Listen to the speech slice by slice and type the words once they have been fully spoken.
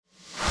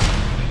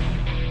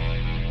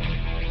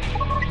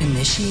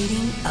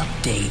Initiating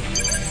update.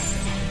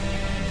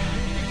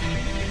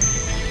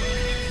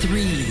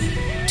 3,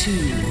 2,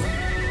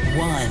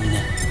 1,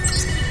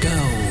 go.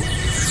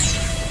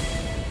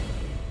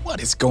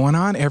 What is going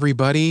on,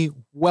 everybody?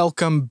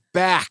 Welcome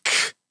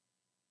back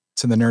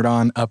to the Nerd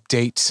On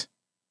Update,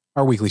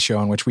 our weekly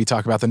show in which we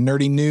talk about the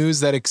nerdy news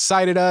that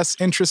excited us,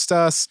 interest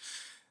us,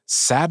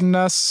 sadden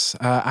us.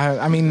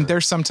 I mean,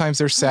 there's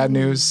sad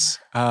news.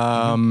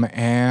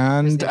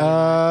 And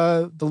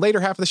the later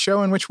half of the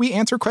show in which we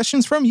answer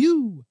questions from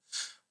you,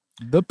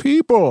 the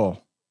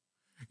people.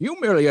 You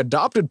merely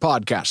adopted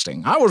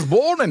podcasting. I was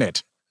born in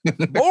it.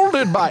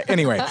 Molded by.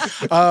 Anyway,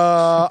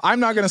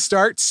 I'm not going to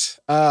start.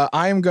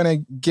 I'm going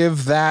to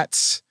give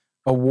that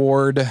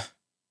award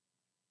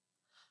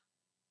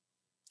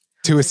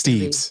to a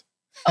Steve's.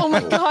 Oh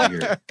my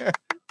God.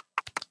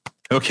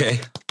 Okay.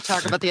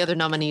 Talk about the other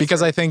nominees.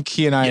 Because I think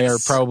he and I are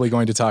probably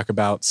going to talk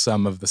about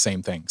some of the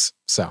same things.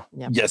 So,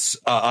 yes,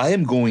 I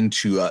am going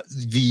to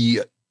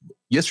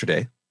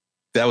yesterday.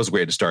 That was a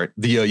way to start.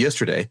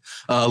 Yesterday,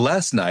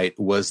 last night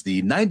was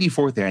the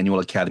 94th Annual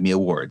Academy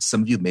Awards.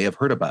 Some of you may have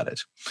heard about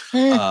it.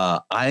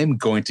 I'm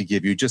going to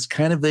give you just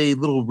kind of a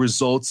little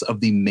results of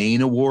the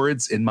main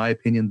awards, in my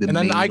opinion. And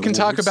then I can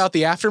talk about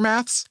the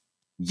aftermaths?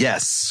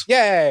 Yes.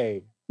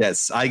 Yay.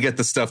 Yes, I get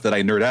the stuff that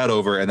I nerd out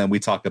over, and then we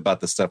talk about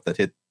the stuff that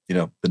hit,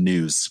 the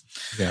news.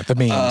 Yeah, the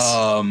memes.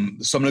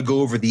 So I'm going to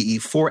go over the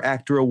 4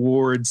 actor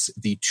awards,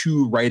 the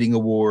 2 writing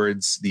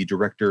awards, the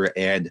director,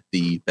 and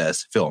the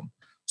best film.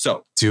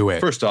 So do it.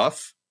 First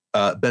off,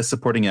 best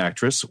supporting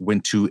actress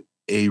went to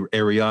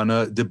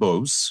Ariana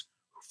DeBose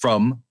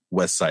from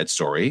West Side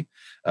Story.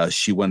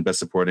 She won best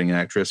supporting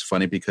actress.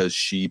 Funny because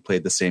she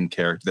played the same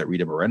character that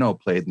Rita Moreno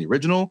played in the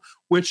original,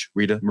 which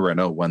Rita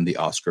Moreno won the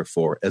Oscar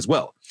for as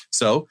well.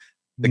 So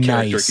the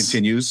character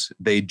continues.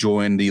 They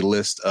join the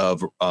list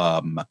of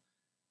Marlon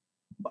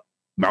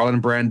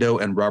Brando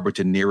and Robert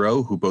De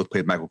Niro, who both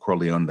played Michael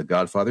Corleone in the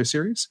Godfather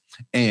series,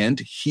 and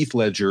Heath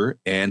Ledger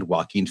and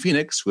Joaquin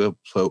Phoenix, who have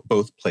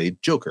both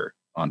played Joker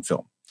on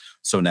film.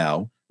 So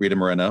now Rita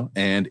Moreno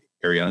and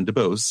Ariana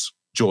DeBose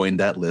joined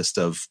that list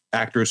of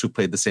actors who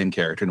played the same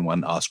character and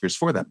won Oscars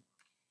for them.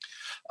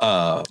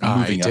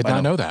 I did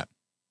not know that.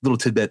 Little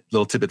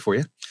tidbit for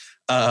you.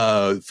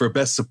 For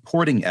best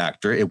supporting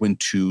actor, it went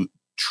to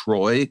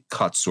Troy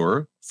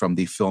Kotsur from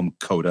the film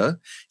Coda.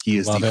 He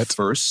is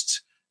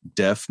first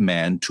deaf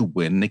man to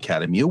win an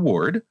Academy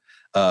Award.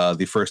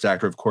 The first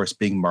actor, of course,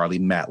 being Marlee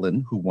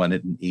Matlin, who won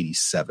it in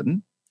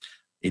 87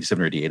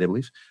 or 88, I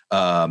believe.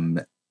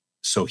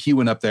 So he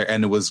went up there,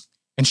 and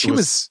she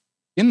was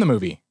in the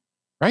movie,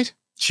 right?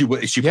 She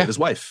played his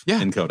wife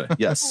in Coda.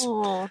 Yes.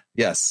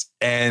 Yes.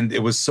 And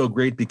it was so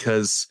great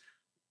because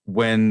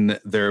when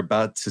they're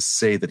about to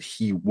say that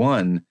he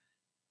won,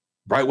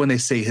 right when they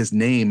say his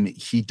name,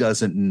 he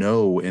doesn't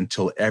know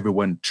until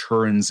everyone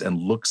turns and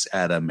looks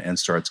at him and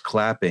starts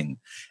clapping.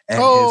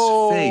 And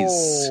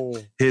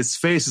his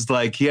face is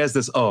like, he has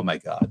this, oh my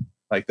God,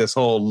 like this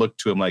whole look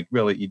to him, like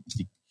really.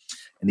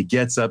 And he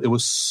gets up. It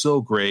was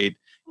so great.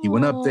 He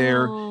went up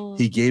there.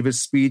 He gave his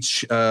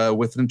speech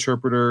with an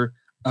interpreter.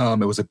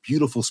 It was a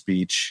beautiful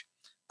speech.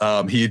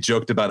 He had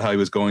joked about how he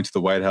was going to the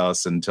White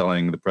House and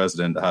telling the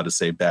president how to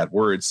say bad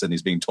words, and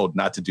he's being told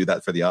not to do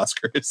that for the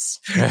Oscars.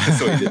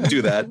 So he didn't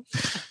do that.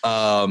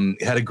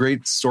 He had a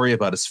great story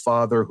about his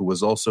father, who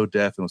was also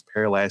deaf and was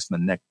paralyzed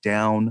from the neck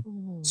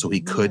down, so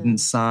he couldn't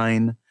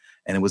sign.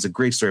 And it was a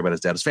great story about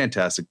his dad. It was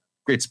fantastic.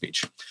 Great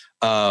speech.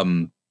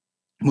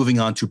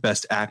 Moving on to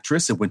Best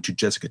Actress, it went to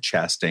Jessica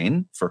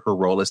Chastain for her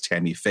role as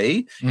Tammy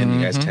Faye in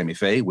The As Tammy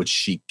Faye, which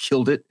she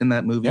killed it in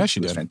that movie. Yeah, she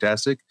did. It was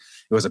fantastic.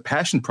 It was a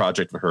passion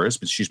project for hers,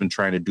 but she's been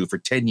trying to do it for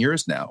 10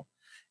 years now.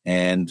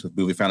 And the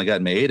movie finally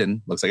got made,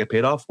 and looks like it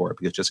paid off for it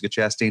because Jessica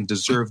Chastain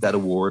deserved that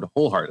award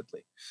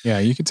wholeheartedly. Yeah,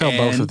 you could tell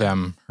both of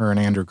them, her and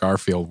Andrew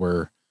Garfield,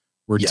 were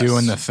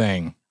doing the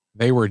thing.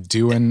 They were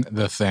doing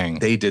the thing.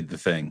 They did the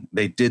thing.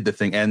 They did the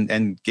thing,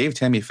 and gave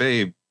Tammy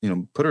Faye,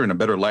 put her in a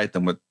better light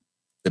than what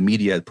the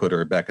media had put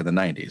her back in the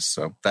 90s.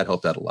 So that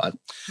helped out a lot.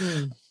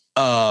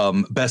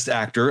 Best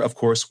actor, of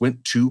course,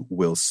 went to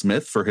Will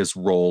Smith for his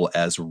role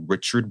as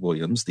Richard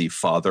Williams, the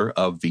father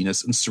of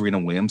Venus and Serena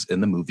Williams in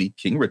the movie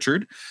King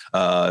Richard.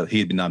 He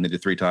had been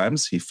nominated 3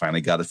 times. He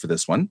finally got it for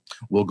this one.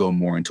 We'll go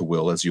more into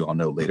Will, as you all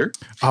know, later.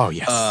 Oh,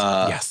 yes.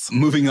 Yes.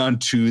 Moving on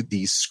to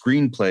the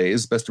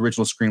screenplays. Best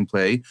original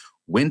screenplay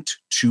went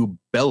to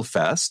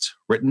Belfast,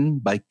 written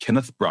by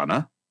Kenneth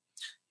Branagh.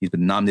 He's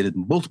been nominated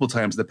multiple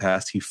times in the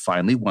past. He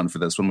finally won for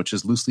this one, which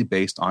is loosely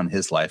based on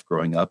his life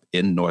growing up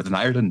in Northern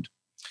Ireland.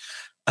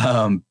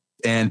 And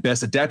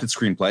Best Adapted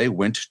Screenplay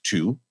went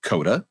to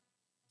Coda,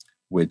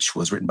 which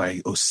was written by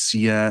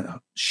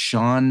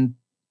Sean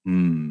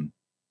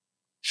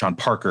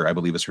Parker, I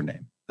believe is her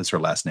name. That's her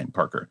last name,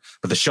 Parker.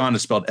 But the Sean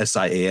is spelled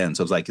S-I-A-N.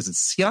 So I was like, is it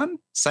Sian?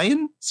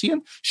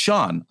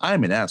 Sean?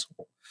 I'm an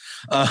asshole.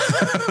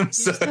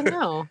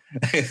 No.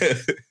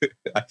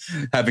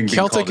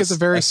 Celtic is a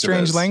very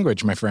strange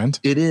language, my friend.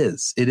 It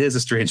is a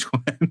strange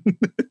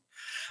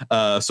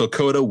one. So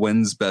Coda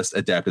wins Best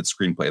Adapted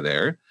Screenplay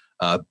there.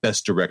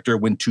 Best Director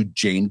went to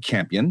Jane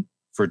Campion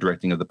for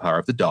directing of The Power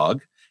of the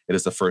Dog. It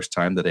is the first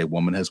time that a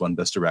woman has won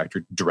Best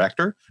Director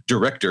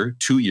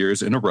 2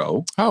 years in a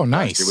row. Oh,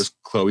 nice. It was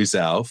Chloe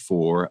Zhao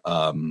for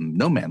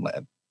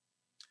Nomadland.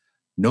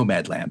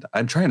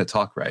 I'm trying to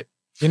talk right.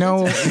 You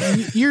know,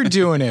 you're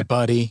doing it,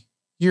 buddy.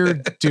 You're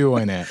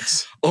doing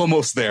it.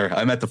 Almost there.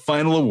 I'm at the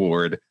final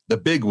award, the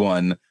big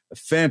one,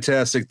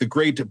 fantastic, the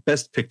great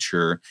Best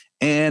Picture,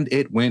 and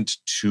it went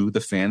to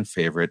the fan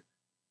favorite,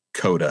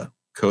 Coda.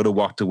 Coda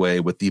walked away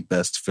with the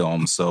best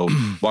film. So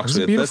walks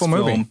away with Best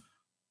Film,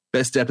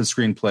 Best Adapted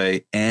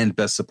Screenplay, and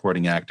Best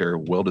Supporting Actor.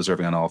 Well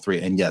deserving on all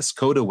three. And yes,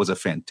 Coda was a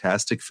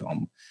fantastic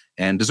film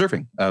and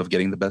deserving of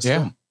getting the best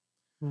film.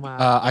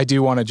 Wow. I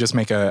do want to just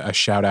make a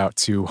shout out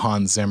to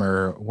Hans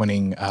Zimmer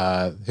winning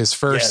his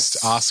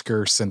first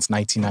Oscar since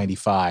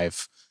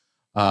 1995.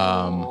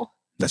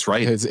 That's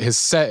right.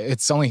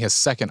 It's only his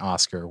second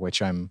Oscar,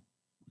 which I'm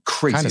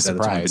crazy kind of that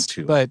surprised. It's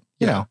only been 2. But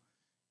you know,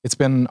 it's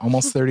been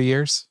almost 30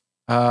 years.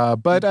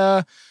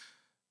 But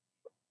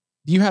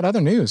you had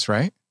other news,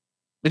 right?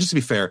 And just to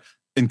be fair,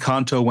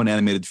 Encanto won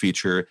animated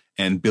feature,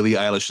 and Billie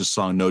Eilish's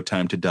song "No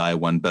Time to Die"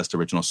 won Best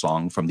Original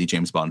Song from the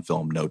James Bond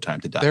film "No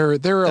Time to Die." There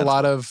was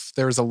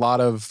a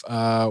lot of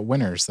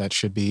winners that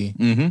should be.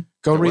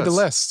 Go read the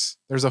list.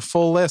 There's a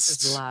full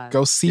list.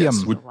 Go see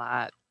them.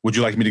 Would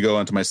you like me to go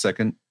on to my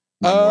second?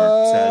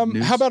 More sad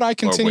news? How about I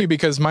continue,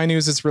 because my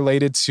news is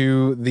related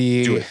to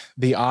the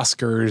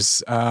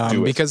Oscars,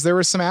 because there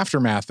was some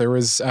aftermath. There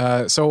was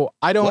so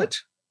I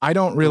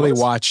don't really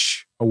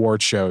watch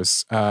award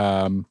shows.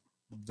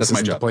 That's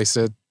my job. The place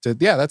to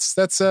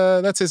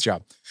that's his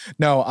job.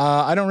 No,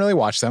 I don't really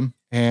watch them.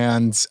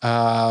 And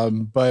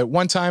but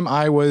one time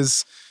at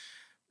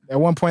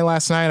one point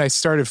last night, I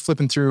started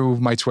flipping through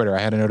my Twitter. I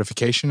had a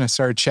notification. I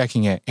started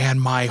checking it,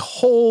 and my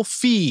whole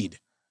feed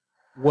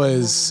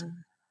was,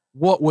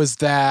 what was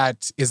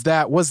that?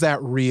 Was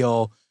that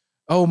real?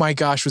 Oh my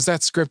gosh, was that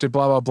scripted?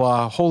 Blah, blah,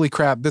 blah. Holy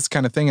crap, this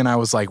kind of thing. And I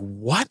was like,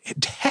 what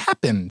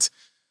happened?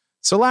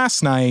 So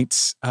last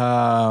night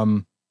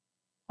on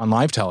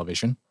live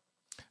television,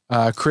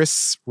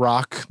 Chris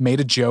Rock made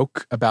a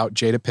joke about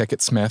Jada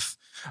Pinkett Smith.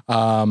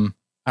 I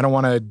don't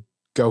want to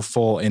go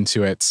full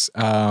into it.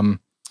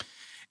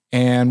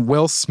 And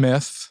Will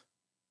Smith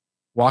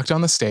walked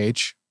on the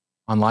stage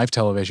on live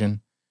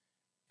television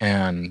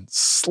and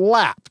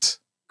slapped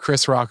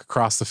Chris Rock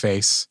across the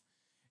face,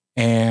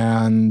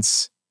 and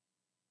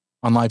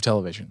on live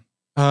television.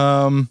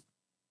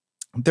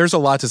 There's a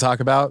lot to talk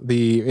about.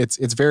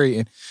 It's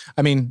very,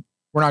 I mean,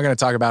 we're not going to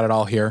talk about it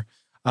all here.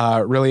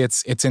 Really,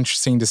 it's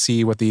interesting to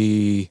see what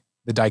the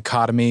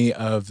dichotomy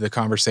of the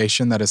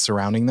conversation that is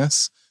surrounding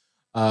this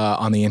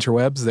on the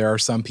interwebs. There are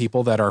some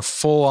people that are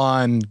full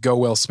on go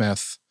Will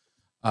Smith,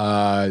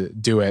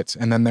 do it,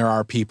 and then there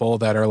are people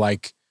that are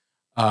like,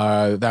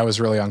 that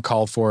was really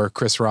uncalled for.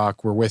 Chris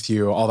Rock, we're with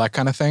you, all that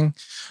kind of thing.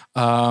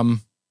 I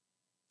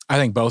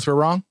think both were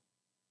wrong.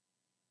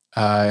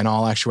 In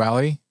all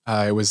actuality,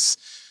 it was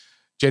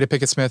Jada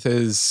Pinkett Smith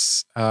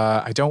is.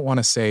 I don't want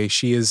to say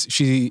she has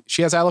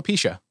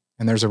alopecia.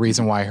 And there's a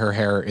reason why her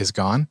hair is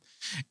gone.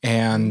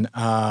 And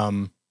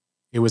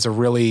it was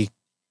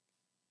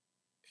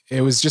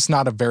just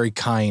not a very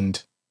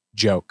kind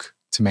joke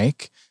to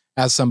make.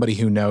 As somebody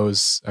who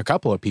knows a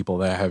couple of people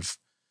that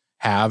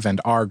have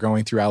and are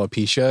going through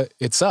alopecia,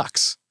 it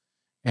sucks.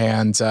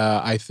 And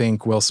I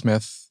think Will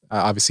Smith,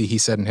 obviously he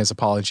said in his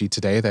apology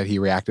today that he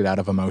reacted out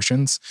of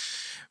emotions.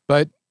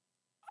 But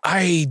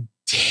I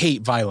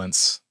hate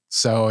violence.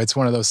 So it's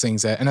one of those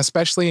things that, and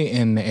especially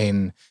in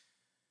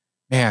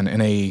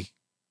a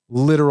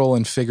literal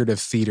and figurative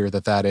theater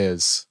that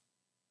is,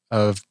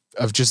 of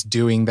just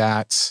doing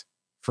that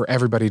for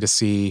everybody to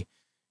see.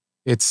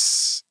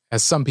 It's,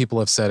 as some people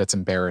have said, it's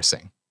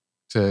embarrassing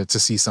to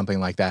see something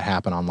like that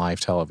happen on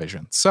live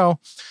television. So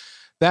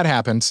that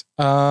happened.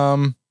 Go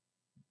on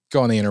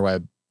the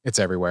interweb. It's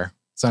everywhere.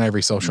 It's on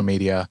every social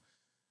media.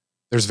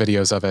 There's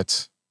videos of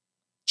it.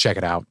 Check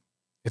it out.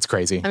 It's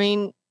crazy. I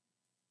mean,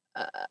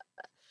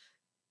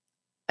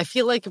 I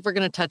feel like if we're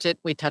going to touch it,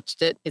 we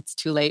touched it. It's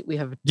too late. We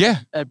have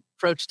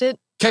approached it.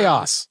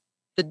 Chaos.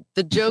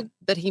 The joke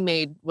that he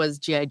made was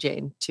G.I.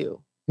 Jane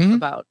too,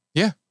 about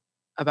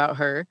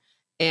her.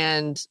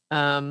 And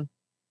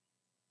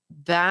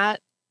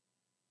that,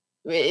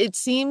 it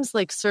seems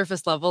like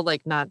surface level,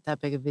 like not that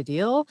big of a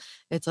deal.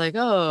 It's like,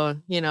 you're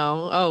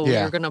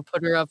going to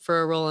put her up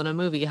for a role in a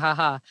movie.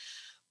 Haha.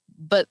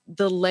 But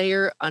the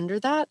layer under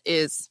that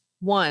is,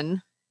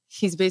 one,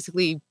 he's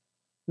basically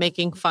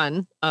making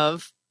fun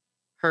of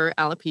her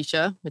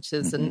alopecia, which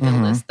is an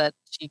illness that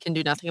she can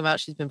do nothing about.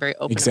 She's been very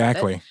open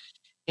about it.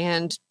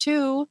 And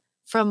two,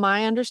 from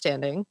my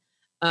understanding,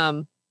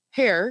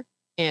 hair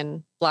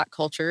in Black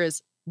culture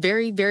is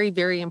very, very,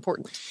 very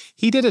important.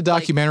 He did a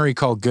documentary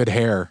called Good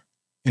Hair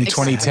in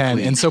 2010.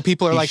 And so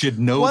people are like,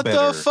 what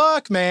the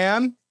fuck,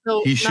 man?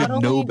 So he should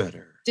know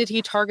better. Did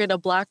he target a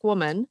Black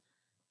woman?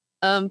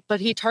 But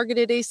he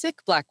targeted a sick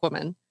Black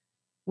woman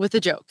with a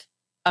joke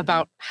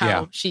about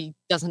how she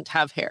doesn't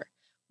have hair,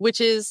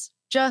 which is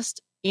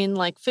just in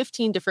like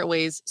 15 different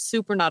ways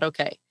super not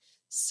okay.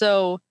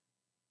 So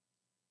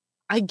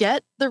I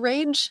get the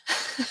rage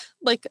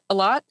like a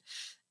lot.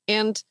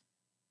 And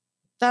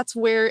that's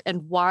where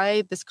and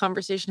why this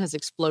conversation has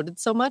exploded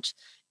so much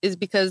is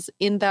because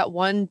in that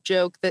one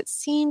joke that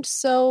seemed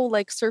so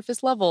like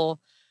surface level,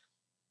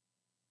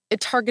 it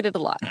targeted a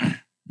lot.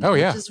 Oh,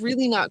 yeah. Which is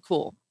really not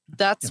cool.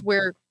 That's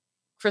where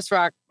Chris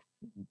Rock,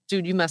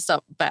 dude, you messed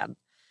up bad.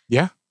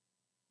 Yeah.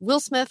 Will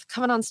Smith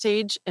coming on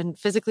stage and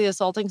physically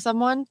assaulting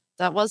someone,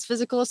 that was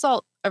physical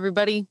assault.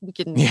 Everybody, we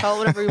can call it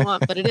whatever you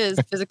want, but it is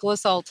physical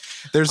assault.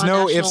 There's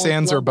no ifs,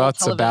 ands, or buts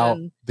television. about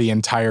the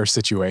entire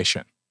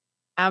situation.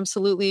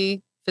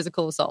 Absolutely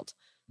physical assault.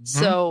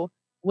 So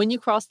when you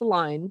cross the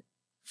line,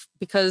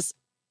 because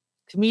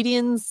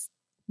comedians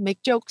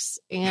make jokes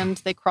and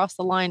they cross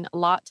the line a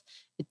lot,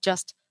 it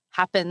just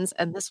happens.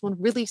 And this one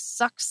really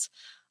sucks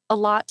a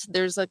lot.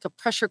 There's like a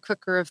pressure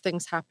cooker of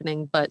things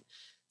happening, but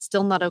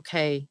still not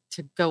okay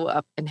to go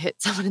up and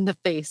hit someone in the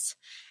face.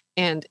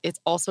 And it's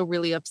also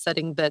really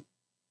upsetting that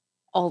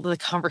all the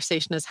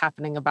conversation is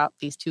happening about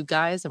these two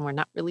guys and we're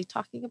not really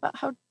talking about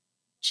how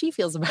she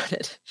feels about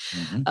it.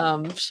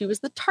 She was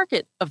the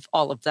target of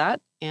all of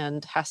that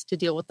and has to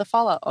deal with the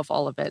fallout of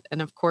all of it.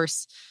 And of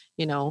course,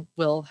 you know,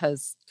 Will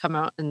has come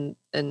out and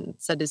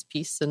said his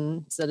piece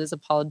and said his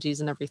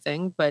apologies and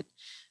everything. But,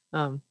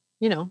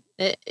 you know,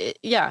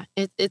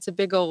 it's a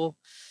big old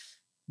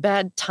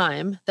bad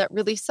time that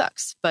really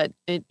sucks. But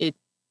it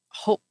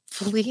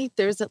hopefully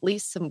there's at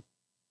least some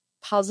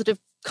positive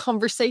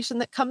conversation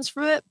that comes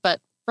from it. But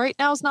right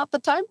now is not the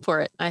time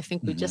for it. I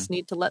think we just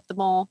need to let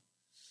them all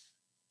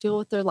deal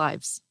with their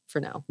lives for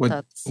now.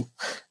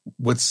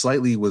 What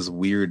slightly was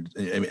weird,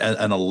 I mean,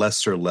 on a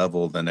lesser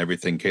level than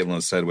everything Caitlin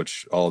has said,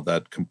 which all of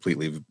that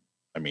completely,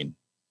 I mean,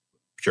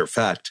 pure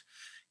fact,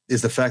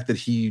 is the fact that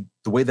the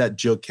way that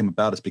joke came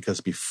about is because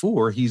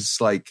before he's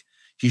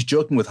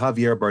joking with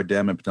Javier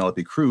Bardem and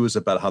Penelope Cruz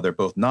about how they're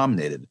both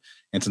nominated.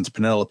 And since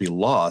Penelope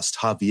lost,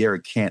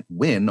 Javier can't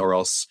win or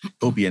else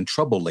he'll be in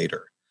trouble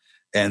later.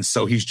 And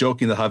so he's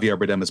joking that Javier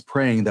Bardem is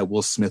praying that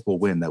Will Smith will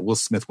win, that Will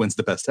Smith wins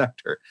the best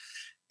actor.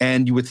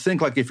 And you would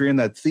think, like, if you're in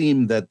that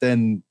theme, that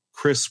then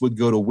Chris would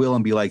go to Will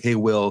and be like, hey,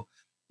 Will,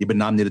 you've been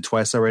nominated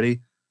twice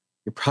already.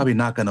 You're probably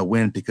not going to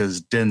win because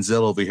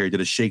Denzel over here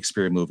did a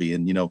Shakespeare movie.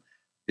 And, you know,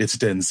 it's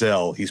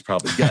Denzel. He's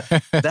probably got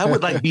that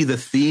would like be the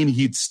theme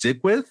he'd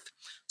stick with.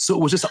 So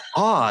it was just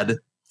odd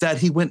that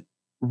he went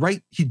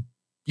right. He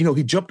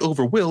jumped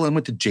over Will and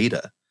went to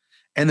Jada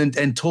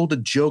and told a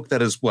joke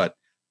that is what?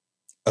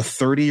 A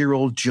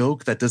 30-year-old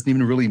joke that doesn't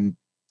even really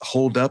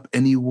hold up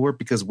anymore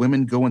because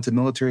women go into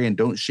military and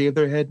don't shave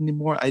their head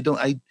anymore.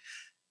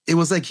 It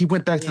was like he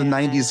went back to the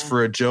 90s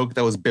for a joke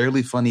that was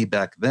barely funny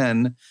back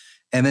then.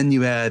 And then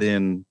you add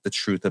in the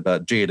truth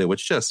about Jada,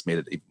 which just made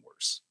it even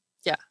worse.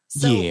 Yeah.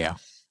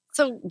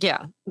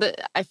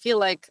 I feel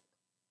like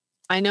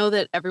I know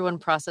that everyone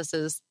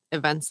processes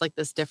events like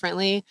this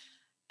differently.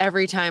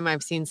 Every time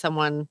I've seen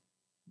someone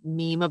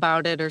meme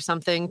about it or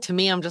something, to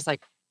me, I'm just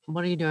like,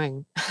 what are you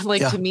doing?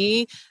 To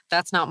me,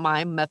 that's not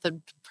my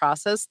method to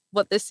process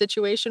what this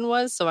situation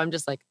was. So I'm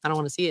just like, I don't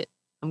want to see it.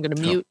 I'm going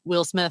to mute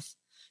Will Smith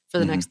for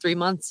the next 3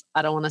 months.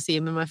 I don't want to see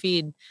him in my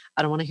feed.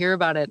 I don't want to hear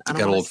about it. I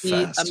don't want to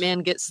see a man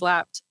get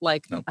slapped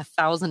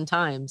 1,000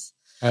 times.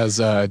 As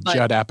Judd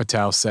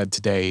Apatow said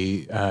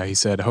today, he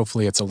said,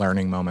 hopefully it's a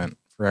learning moment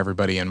for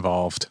everybody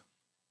involved.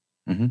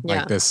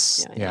 Like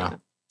this. Yeah.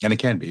 And it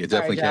can be. It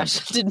definitely can be.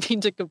 I didn't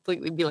mean to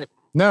completely be like,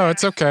 no,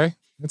 it's okay.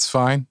 It's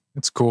fine.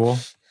 It's cool.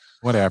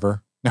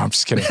 Whatever. No, I'm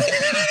just kidding.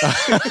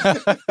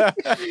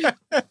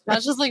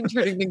 That's just like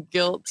turning the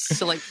guilt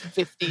to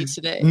 50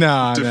 today.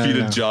 No,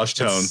 defeated Josh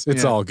Tone.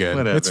 It's all good.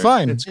 Whatever. It's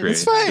fine. It's great.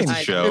 It's fine.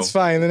 It's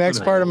fine. The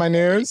next part of my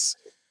news,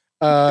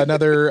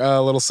 another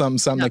little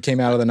something that came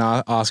out of the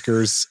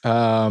Oscars.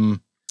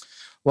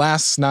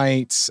 Last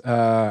night,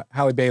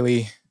 Halle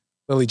Bailey,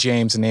 Lily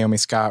James, and Naomi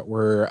Scott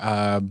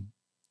were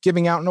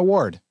giving out an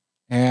award,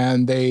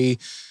 and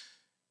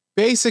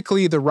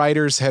basically, the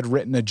writers had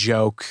written a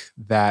joke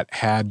that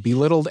had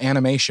belittled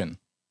animation.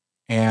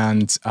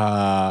 And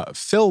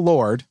Phil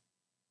Lord,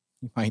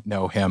 you might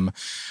know him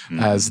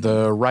as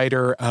the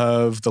writer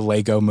of the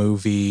Lego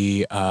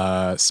movie,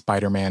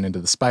 Spider-Man Into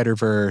the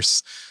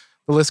Spider-Verse.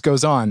 The list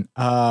goes on.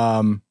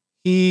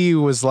 He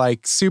was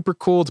like super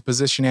cool to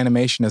position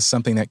animation as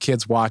something that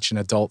kids watch and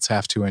adults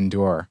have to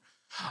endure.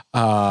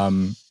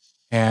 And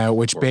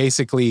which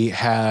basically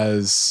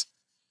has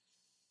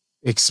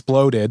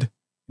exploded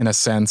in a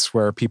sense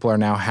where people are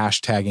now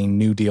hashtagging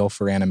New Deal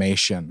for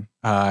animation,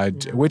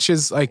 which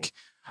is like,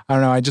 I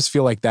don't know. I just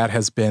feel like that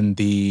has been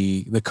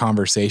the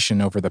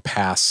conversation over the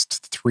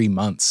past 3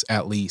 months,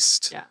 at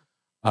least,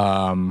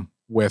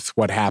 with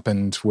what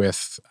happened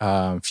with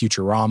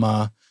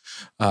Futurama,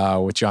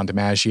 with John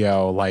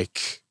DiMaggio.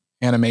 Like,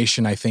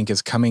 animation, I think,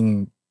 is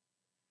coming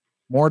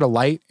more to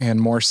light and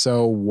more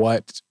so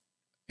what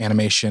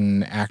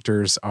animation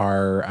actors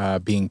are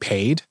being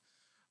paid.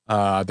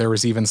 There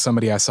was even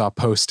somebody I saw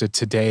posted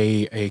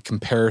today a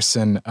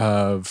comparison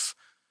of,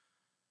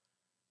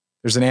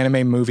 there's an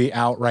anime movie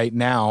out right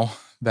now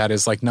that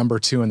is like number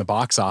 2 in the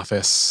box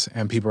office,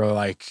 and people are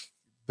like,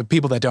 the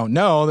people that don't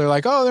know, they're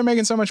like, oh, they're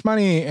making so much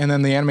money. And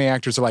then the anime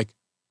actors are like,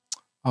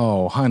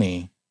 oh,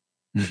 honey.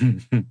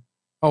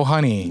 Oh,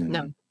 honey.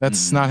 No.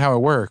 That's not how it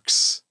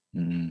works.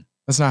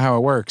 That's not how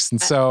it works.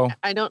 And so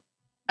I don't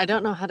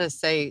know how to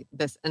say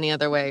this any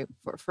other way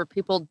for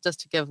people, just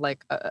to give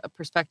like a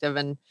perspective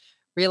and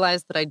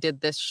realize that I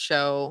did this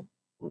show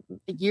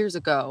years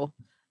ago.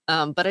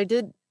 But I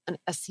did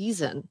a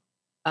season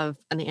of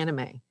an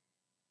anime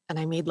and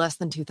I made less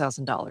than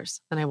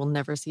 $2,000 and I will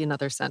never see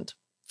another cent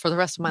for the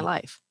rest of my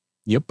life.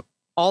 Yep.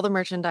 All the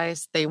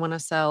merchandise they want to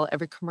sell,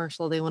 every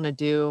commercial they want to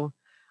do,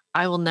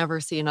 I will never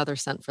see another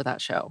cent for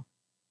that show.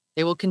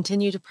 They will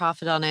continue to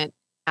profit on it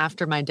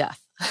after my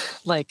death.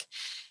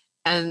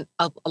 And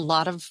a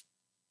lot of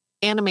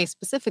anime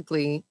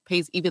specifically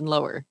pays even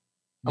lower.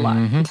 A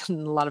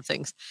lot of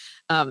things.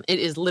 It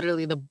is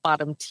literally the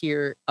bottom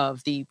tier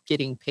of the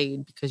getting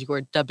paid because you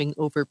are dubbing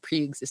over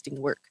pre-existing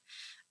work.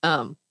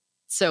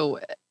 So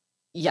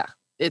yeah,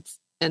 it's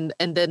and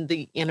then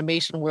the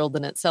animation world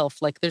in itself,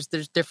 like there's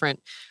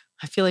different.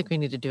 I feel like we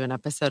need to do an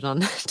episode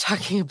on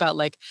talking about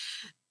like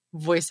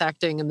voice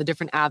acting and the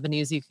different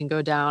avenues you can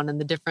go down and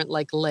the different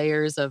like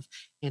layers of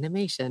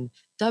animation,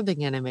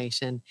 dubbing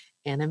animation,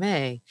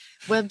 anime,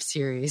 web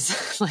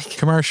series, like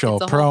commercial,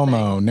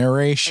 promo,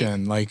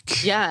 narration,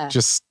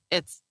 just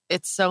it's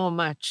so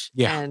much.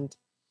 Yeah. And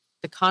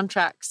the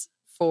contracts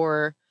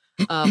for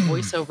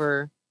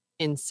voiceover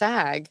in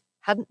SAG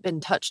hadn't been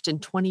touched in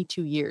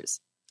 22 years.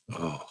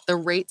 Oh. The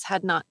rates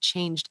had not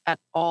changed at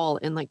all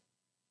in like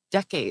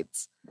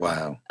decades.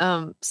 Wow.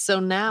 So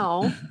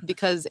now,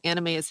 because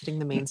anime is hitting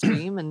the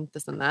mainstream and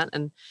this and that,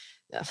 and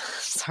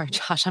sorry,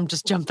 Josh, I'm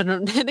just jumping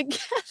in again.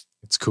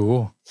 It's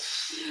cool.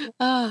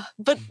 But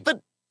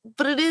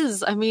it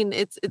is. I mean,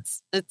 it's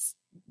this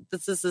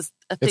is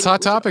a thing it's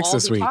hot topics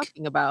this week.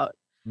 Talking about.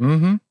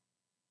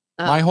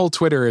 My whole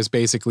Twitter is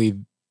basically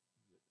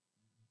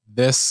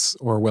this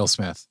or Will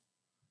Smith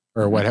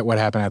or what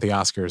happened at the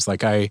Oscars.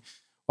 Like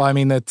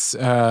that's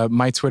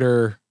my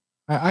Twitter.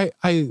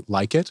 I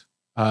like it.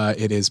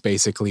 It is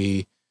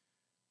basically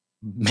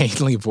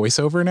mainly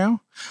voiceover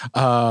now.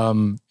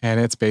 And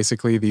it's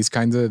basically these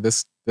kinds of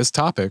this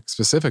topic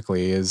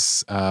specifically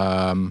is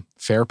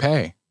fair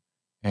pay.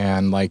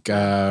 And like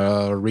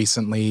not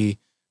recently,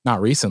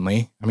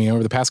 I mean,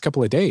 over the past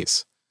couple of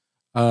days,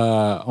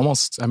 I've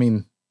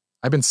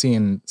been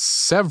seeing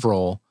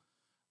several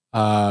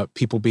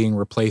people being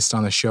replaced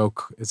on the show.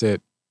 Is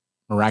it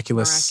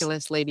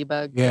Miraculous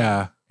Ladybug?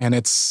 Yeah. And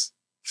it's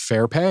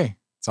fair pay.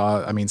 It's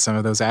all, some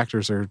of those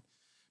actors are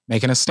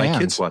making a stand. My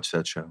kids watch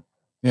that show.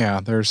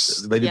 Yeah,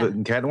 there's Ladybug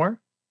and Cat Noir.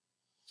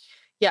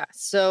 Yeah.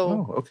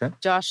 So, okay.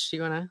 Josh,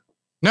 you wanna?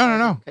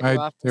 No.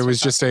 It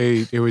was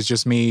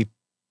just me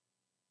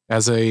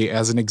as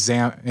an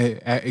example.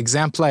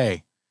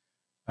 It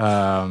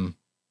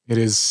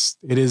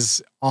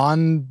is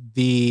on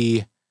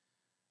the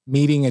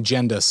meeting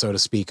agenda, so to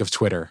speak, of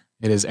Twitter.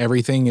 It is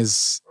everything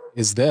is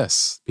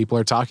this. People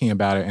are talking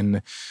about it,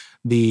 and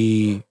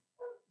the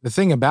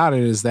thing about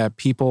it is that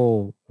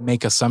people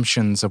make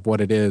assumptions of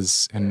what it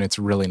is, and it's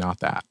really not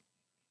that.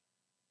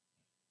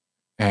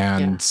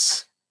 And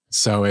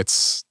so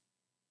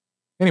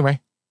anyway,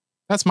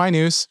 that's my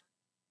news.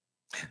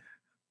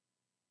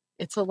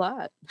 It's a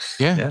lot.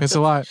 Yeah. It's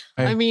a lot.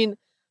 Pretty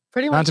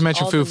much. Not to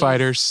mention Foo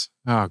Fighters.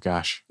 Oh,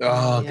 gosh.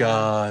 Oh,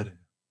 God.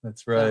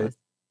 That's right.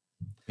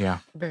 Yeah.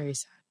 Very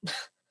sad.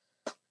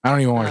 I don't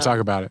even want to talk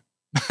about it.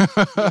 No,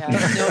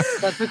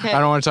 that's okay. I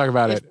don't want to talk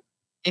about it.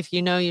 If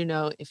you know, you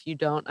know. If you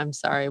don't, I'm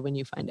sorry when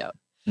you find out.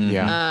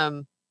 Yeah.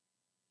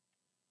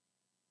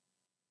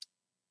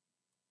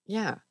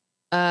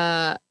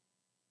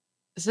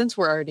 Since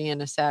we're already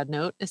in a sad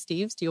note,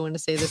 Steves, do you want to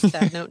say this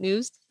sad note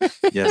news?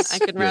 Yes. I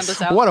could round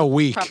us out. What a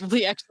week.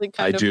 Probably actually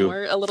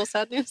a little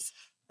sad news.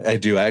 I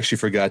do. I actually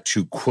forgot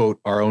to quote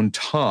our own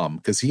Tom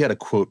because he had a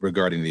quote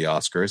regarding the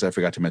Oscars. I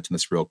forgot to mention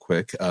this real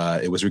quick.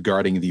 It was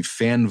regarding the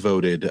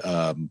fan-voted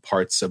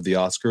parts of the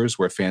Oscars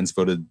where fans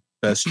voted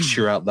Best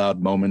Cheer Out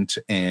Loud Moment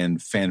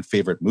and Fan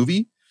Favorite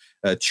Movie.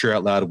 Cheer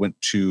Out Loud went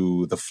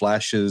to The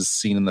Flash's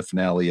scene in the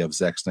finale of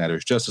Zack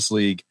Snyder's Justice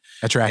League.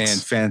 That tracks.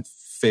 And Fan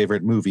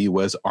Favorite Movie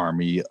was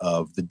Army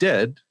of the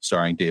Dead,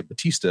 starring Dave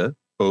Bautista.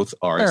 Both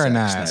are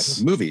Zack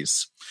Snyder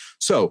movies.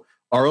 So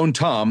our own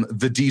Tom,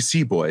 the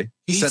DC boy,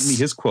 sent me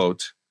his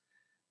quote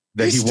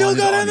that he still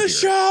got in the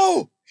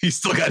show. He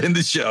still got in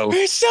the show.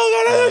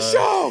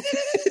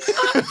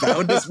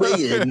 Found his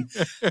way in.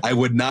 I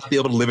would not be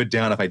able to live it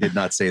down if I did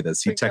not say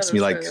this. He texts me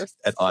like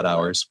at odd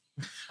hours.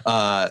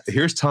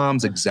 Here's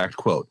Tom's exact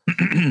quote.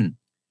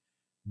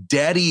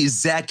 Daddy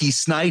Zacky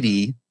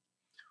Snidey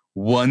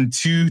won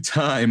 2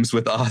 times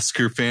with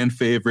Oscar fan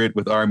favorite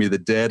with Army of the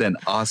Dead and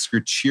Oscar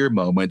cheer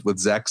moment with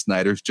Zack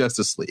Snyder's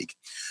Justice League.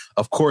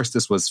 Of course,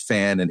 this was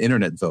fan and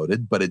internet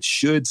voted, but it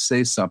should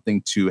say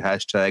something to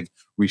hashtag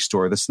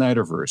restore the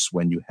Snyderverse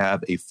when you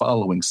have a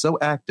following so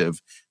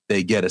active,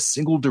 they get a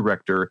single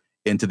director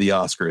into the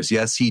Oscars.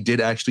 Yes, he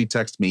did actually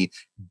text me,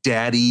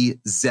 Daddy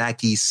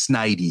Zacky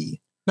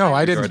Snidey. No,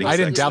 I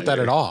didn't doubt that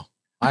at all.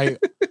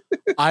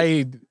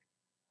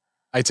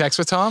 I text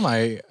with Tom.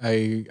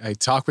 I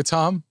talk with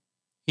Tom.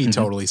 He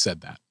totally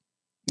said that.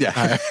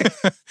 Yeah.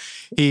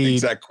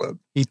 Exact quote.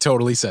 He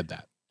totally said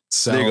that.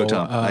 So there you go,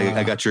 Tom.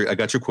 I got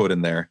your quote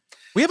in there.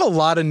 We have a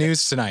lot of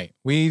news tonight.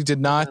 We did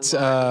not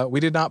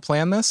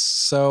plan this.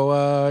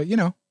 So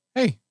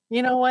hey.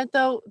 You know what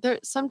though?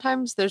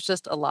 Sometimes there's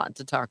just a lot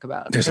to talk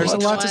about. There's a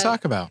lot to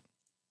talk about.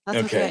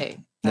 That's okay.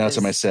 Now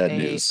to my sad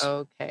news.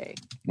 Okay.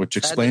 Which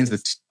explains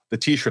the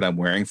t-shirt I'm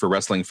wearing for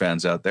wrestling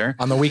fans out there.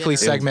 On the weekly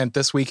segment,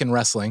 This Week in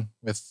Wrestling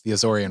with the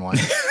Azorian one.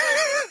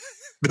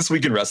 This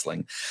Week in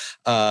Wrestling.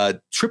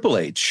 Triple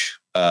H,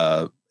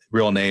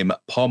 real name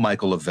Paul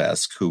Michael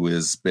Levesque, who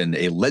has been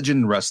a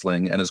legend in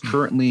wrestling and is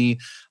currently,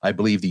 I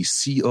believe, the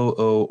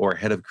COO or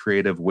head of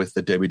creative with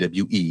the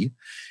WWE.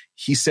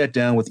 He sat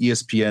down with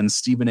ESPN's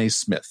Stephen A.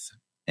 Smith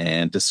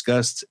and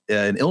discussed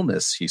an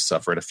illness he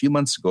suffered a few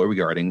months ago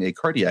regarding a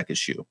cardiac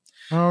issue.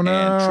 Oh,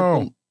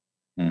 no.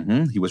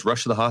 He was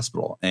rushed to the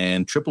hospital,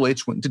 and Triple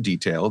H went into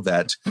detail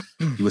that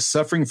he was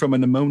suffering from a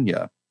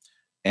pneumonia.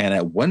 And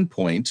at one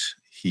point,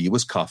 he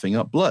was coughing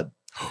up blood.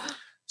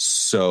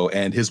 So,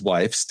 and his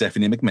wife,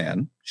 Stephanie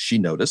McMahon, she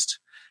noticed,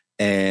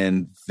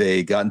 and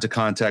they got into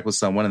contact with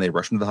someone and they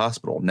rushed him to the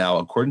hospital. Now,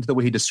 according to the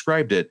way he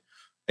described it,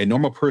 a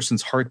normal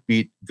person's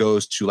heartbeat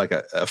goes to like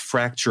a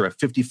fracture of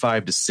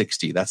 55 to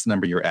 60. That's the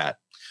number you're at.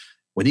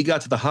 When he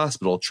got to the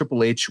hospital,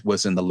 Triple H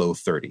was in the low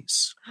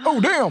 30s. Oh,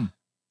 damn.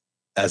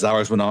 As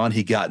hours went on,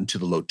 he got into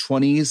the low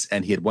 20s,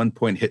 and he at one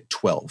point hit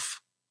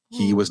 12.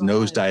 He was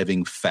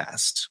nosediving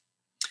fast.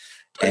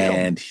 Damn.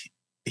 And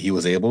they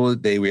were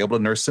able to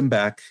nurse him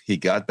back. He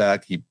got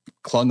back. He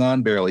clung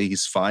on barely.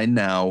 He's fine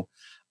now.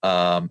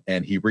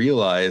 And he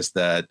realized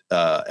that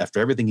after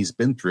everything he's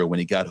been through, when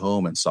he got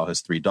home and saw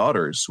his three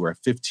daughters, who are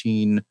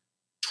 15,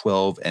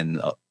 12,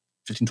 and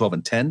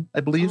 10, I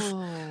believe.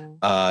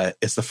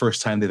 It's the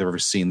first time they've ever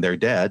seen their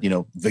dad,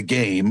 the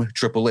game,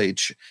 Triple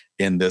H,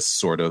 in this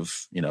sort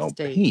of,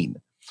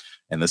 pain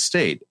and the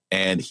state.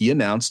 And he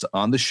announced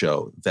on the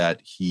show that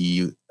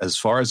he, as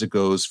far as it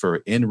goes for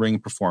in-ring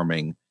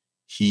performing,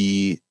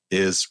 he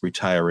is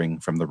retiring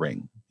from the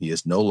ring. He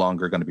is no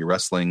longer going to be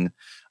wrestling.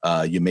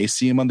 You may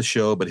see him on the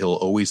show, but he'll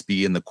always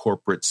be in the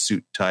corporate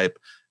suit type,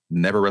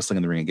 never wrestling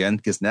in the ring again,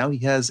 because now he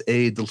has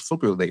a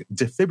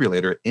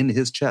defibrillator in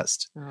his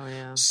chest. Oh,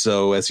 yeah.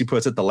 So as he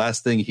puts it, the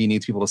last thing he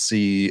needs people to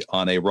see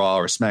on a Raw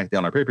or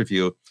SmackDown or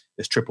pay-per-view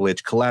is Triple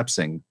H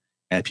collapsing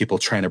and people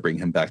trying to bring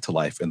him back to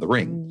life in the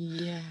ring.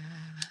 Yeah.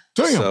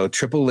 Damn. So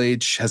Triple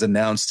H has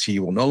announced he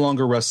will no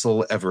longer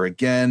wrestle ever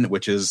again,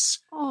 which is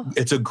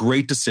it's a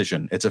great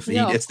decision. It's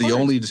the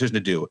only decision to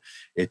do.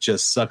 It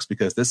just sucks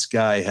because this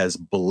guy has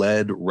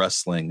bled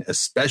wrestling,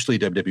 especially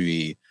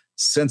WWE,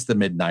 since the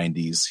mid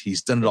 90s.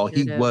 He's done it all. I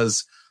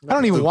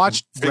don't even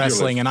watch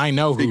wrestling, and I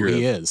know who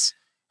he is.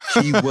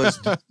 He was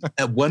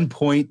at one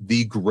point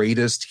the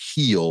greatest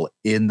heel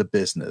in the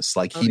business.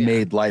 Like he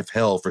made life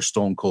hell for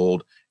Stone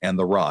Cold and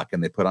The Rock,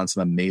 and they put on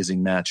some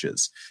amazing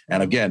matches.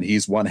 And again,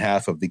 he's one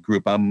half of the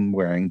group I'm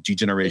wearing,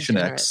 Degeneration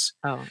X.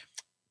 Oh.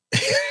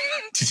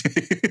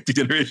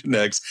 Degeneration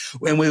X.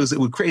 And it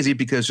was crazy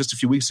because just a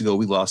few weeks ago,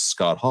 we lost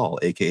Scott Hall,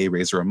 aka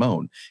Razor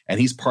Ramon, and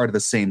he's part of the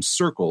same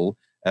circle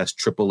as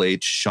Triple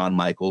H, Shawn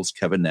Michaels,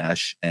 Kevin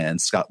Nash, and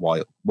Scott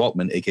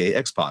Waltman, aka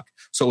X-Pac.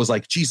 So it was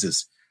like,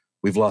 Jesus,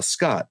 we've lost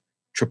Scott.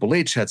 Triple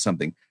H had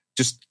something.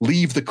 Just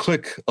leave the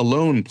clique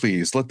alone,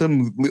 please. Let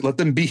them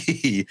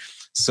be.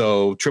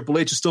 So Triple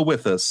H is still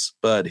with us,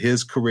 but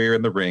his career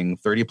in the ring,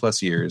 30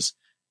 plus years,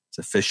 is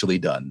officially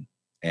done.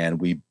 And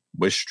we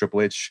wish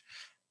Triple H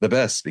the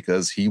best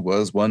because he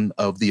was one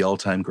of the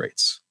all-time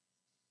greats.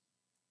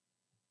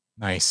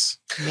 Nice.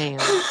 Man.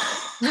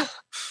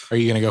 Are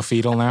you going to go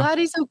fetal now? I'm glad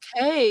he's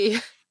okay.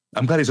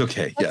 I'm glad he's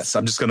okay. Yes.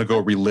 I'm just going to go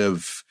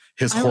relive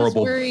his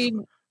horrible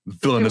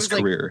villainous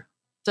career.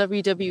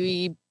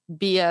 WWE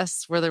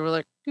BS where they were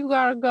like, you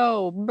gotta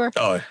go.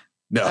 Oh,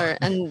 no.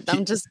 And I'm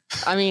I'm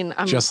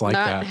just like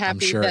not that,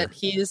 happy that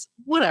he's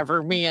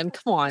whatever, man.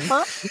 Come on.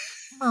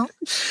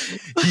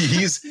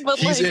 He's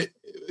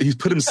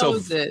put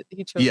himself.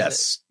 He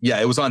chose it.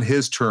 Yeah, it was on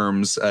his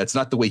terms. It's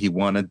not the way he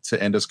wanted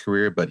to end his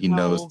career, but he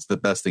knows it's the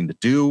best thing to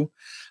do.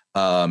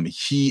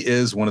 He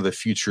is one of the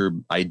future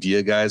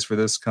idea guys for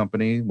this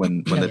company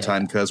when the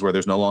time comes where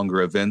there's no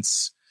longer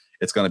events.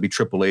 It's going to be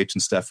Triple H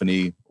and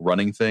Stephanie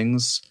running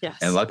things. Yes.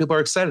 And a lot of people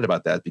are excited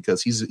about that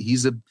because he's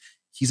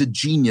a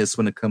genius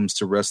when it comes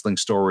to wrestling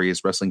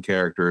stories, wrestling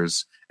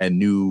characters, and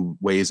new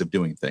ways of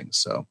doing things.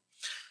 So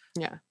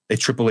yeah, a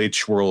Triple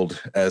H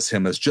world as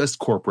him as just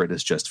corporate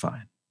is just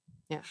fine.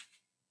 Yeah.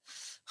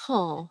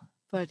 Oh,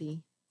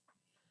 buddy.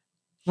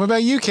 What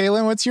about you,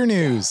 Kaylin? What's your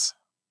news?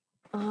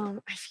 I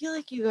feel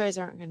like you guys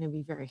aren't going to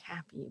be very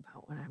happy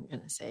about what I'm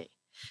going to say.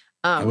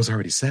 I was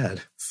already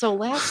sad. So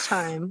last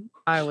time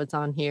I was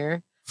on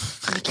here,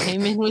 I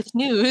came in with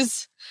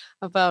news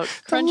about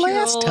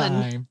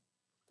Crunchyroll.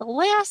 The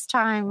last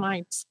time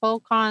I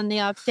spoke on the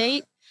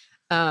update.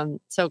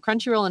 So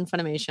Crunchyroll and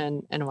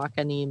Funimation and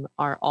Wakanim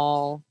are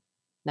all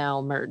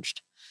now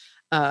merged.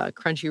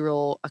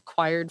 Crunchyroll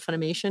acquired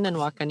Funimation and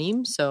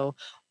Wakanim. So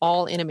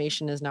all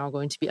animation is now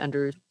going to be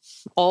under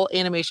all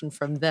animation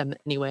from them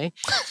anyway.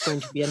 It's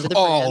going to be under the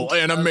all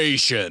brand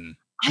animation.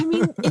 I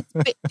mean,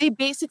 they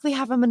basically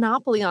have a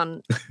monopoly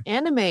on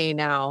anime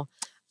now.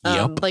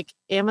 Yep. Like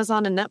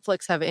Amazon and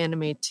Netflix have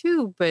anime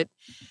too, but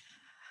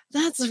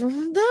that's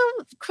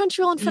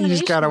Crunchyroll and Funimation. You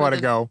just gotta want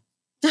to go.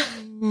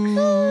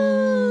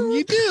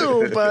 You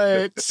do,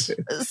 but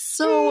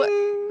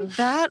so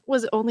that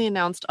was only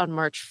announced on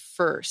March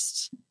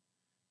 1st.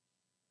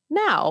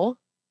 Now,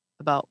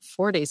 about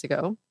 4 days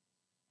ago,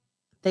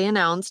 they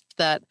announced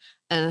that,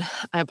 and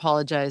I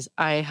apologize,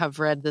 I have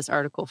read this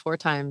article 4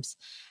 times,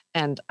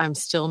 and I'm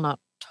still not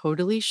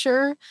totally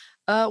sure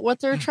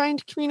what they're trying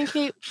to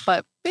communicate,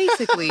 but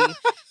basically...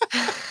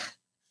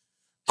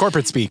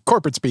 Corporate speak.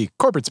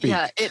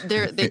 Yeah,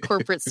 they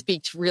corporate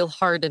speaked real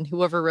hard, and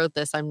whoever wrote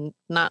this, I'm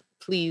not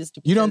pleased.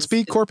 You don't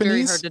speak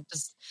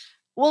corporatese?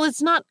 Well,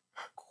 it's not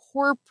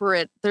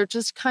corporate. They're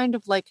just kind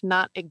of like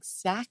not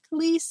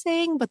exactly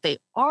saying, but they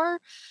are.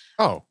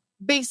 Oh.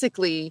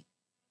 Basically,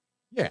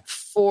 yeah.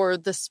 For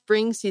the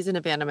spring season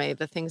of anime,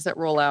 the things that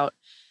roll out,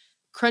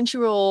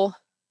 Crunchyroll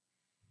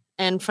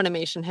and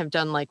Funimation have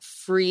done like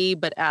free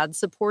but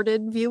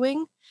ad-supported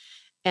viewing.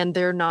 And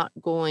they're not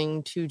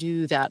going to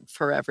do that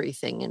for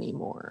everything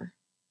anymore.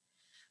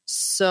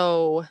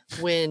 So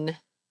when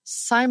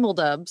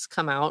simuldubs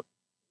come out,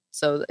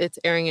 so it's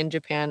airing in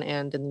Japan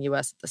and in the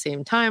US at the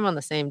same time, on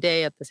the same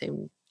day, at the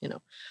same,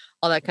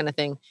 all that kind of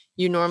thing.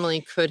 You normally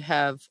could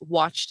have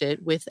watched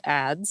it with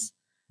ads.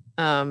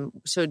 So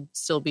it'd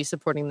still be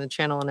supporting the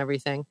channel and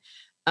everything.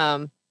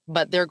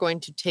 But they're going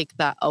to take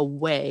that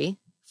away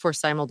for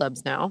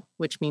simuldubs now,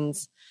 which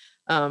means...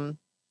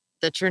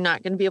 that you're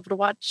not going to be able to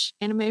watch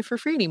anime for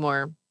free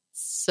anymore.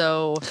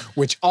 So,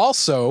 which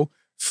also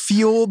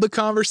fueled the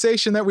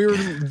conversation that we were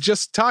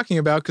just talking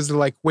about, because they're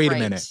like, wait a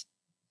minute.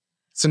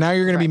 So now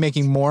you're going to be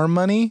making more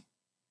money?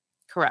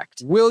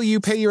 Correct. Will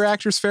you pay your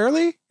actors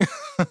fairly?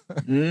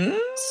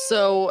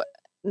 So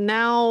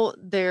now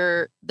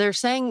they're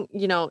saying,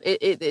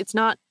 it's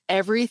not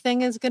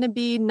everything is going to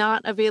be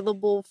not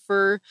available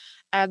for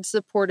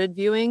ad-supported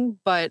viewing,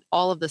 but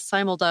all of the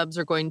simuldubs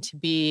are going to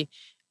be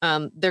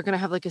they're going to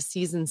have like a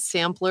season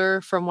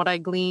sampler from what I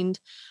gleaned.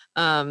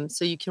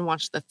 So you can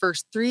watch the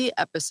first 3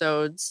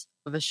 episodes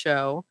of a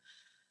show.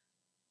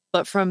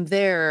 But from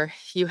there,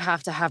 you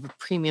have to have a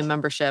premium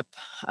membership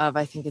of,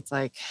 I think it's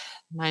like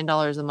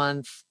 $9 a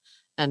month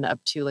and up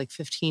to like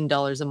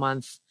 $15 a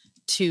month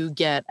to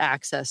get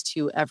access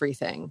to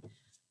everything.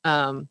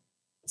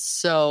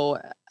 So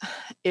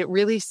it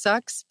really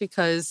sucks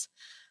because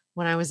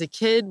when I was a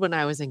kid, when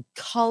I was in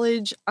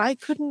college, I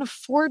couldn't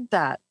afford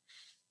that.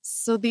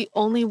 So the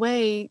only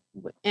way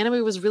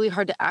anime was really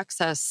hard to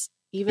access.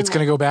 Even it's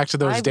going to go back to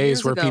those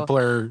days where people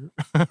are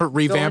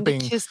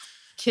revamping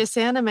Kiss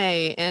Anime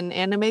and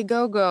Anime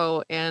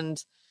Go-Go,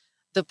 and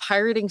the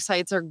pirating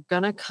sites are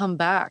going to come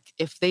back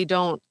if they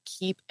don't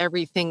keep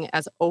everything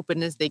as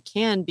open as they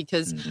can,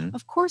 because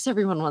of course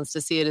everyone wants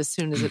to see it as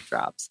soon as it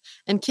drops,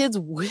 and kids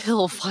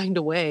will find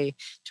a way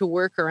to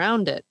work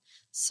around it.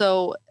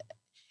 So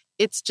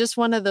it's just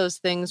one of those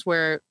things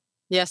where,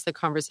 yes, the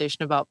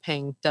conversation about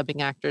paying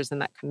dubbing actors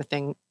and that kind of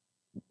thing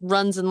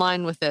runs in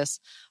line with this.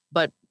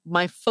 But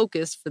my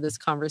focus for this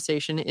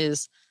conversation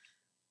is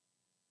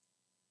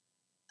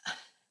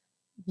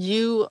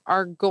you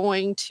are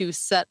going to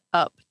set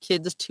up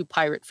kids to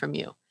pirate from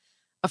you.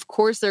 Of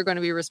course, they're going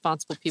to be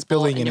responsible people. It's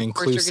building an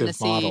inclusive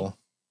model.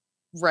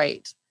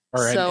 Right.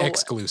 Or an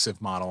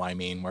exclusive model, I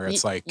mean, where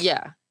it's like, you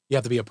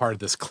have to be a part of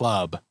this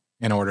club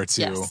in order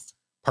to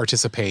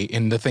participate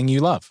in the thing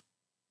you love.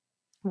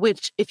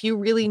 Which, if you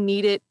really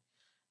need it,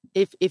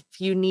 if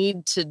you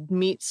need to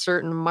meet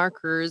certain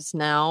markers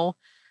now,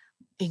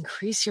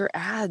 increase your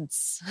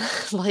ads.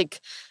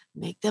 Like,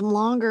 make them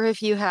longer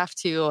if you have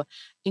to.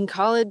 In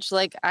college,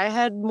 like, I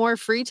had more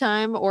free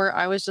time, or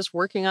I was just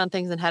working on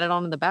things and had it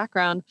on in the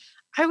background.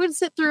 I would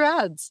sit through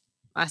ads.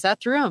 I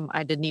sat through them.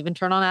 I didn't even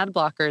turn on ad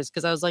blockers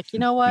because I was like, you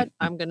know what?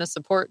 I'm going to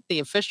support the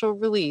official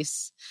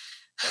release.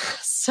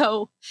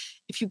 So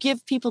if you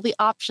give people the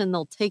option,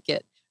 they'll take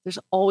it. There's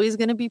always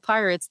going to be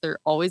pirates. They're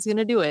always going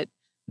to do it.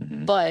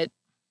 But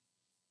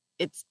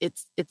it's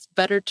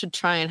better to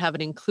try and have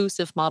an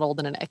inclusive model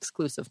than an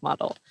exclusive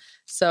model.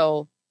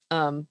 So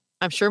I'm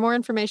sure more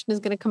information is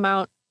going to come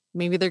out.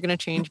 Maybe they're going to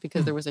change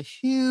because there was a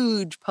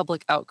huge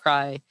public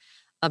outcry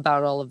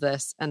about all of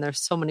this. And there's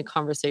so many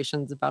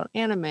conversations about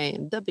anime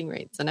and dubbing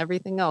rates and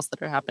everything else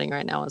that are happening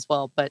right now as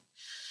well. But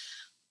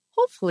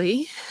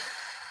hopefully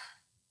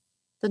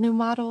the new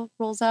model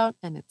rolls out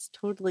and it's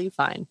totally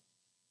fine.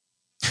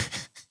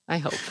 I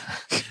hope.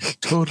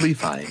 Totally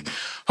fine.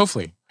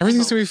 Hopefully.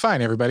 Everything's going to be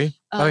fine, everybody.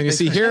 Nothing to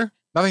see here.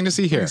 Nothing to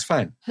see here. It's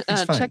fine.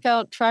 It's fine. Check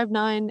out Tribe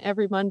 9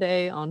 every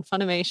Monday on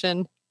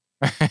Funimation.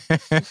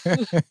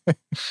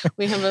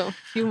 We have a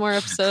few more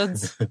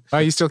episodes. Oh,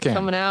 you still can.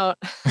 Coming out.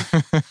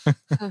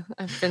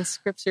 I've been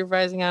script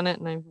supervising on it,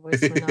 and I've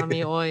voiced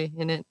Manami Oi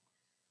in it.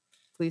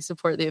 Please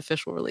support the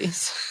official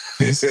release.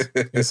 Please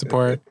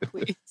support.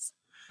 Please.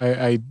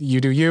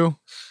 You do you,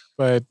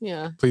 but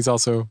yeah. Please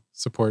also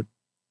support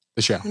the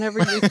the show. Whenever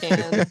you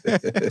can.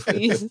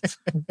 Please.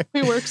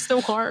 We work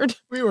so hard.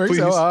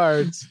 So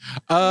hard.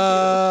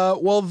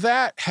 Well,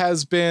 that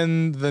has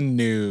been the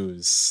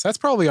news. That's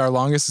probably our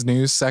longest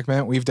news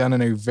segment we've done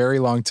in a very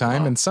long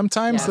time. And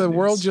sometimes the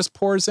world just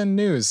pours in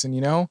news. And,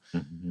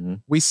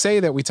 we say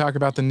that we talk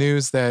about the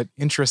news that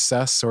interests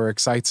us or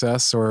excites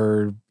us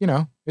or,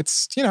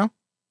 it's,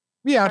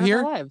 we out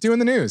here doing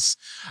the news.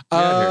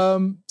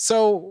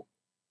 So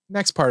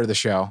next part of the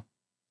show,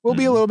 we'll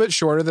be a little bit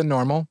shorter than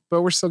normal,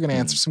 but we're still going to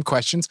answer some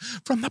questions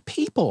from the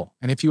people.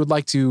 And if you would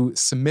like to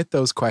submit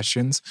those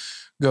questions,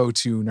 go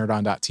to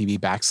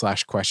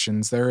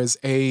nerdon.tv/questions. There is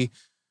a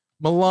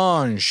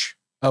melange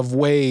of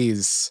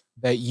ways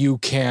that you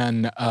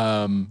can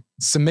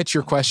submit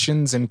your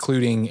questions,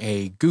 including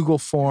a Google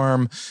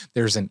form.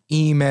 There's an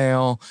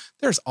email.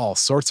 There's all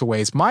sorts of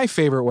ways. My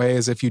favorite way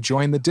is if you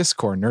join the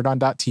Discord,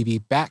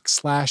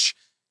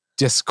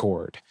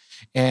 nerdon.tv/Discord.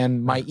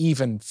 And my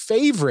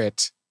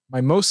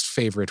most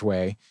favorite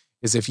way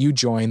is if you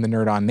join the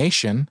Nerd On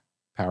Nation,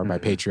 powered by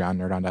Patreon,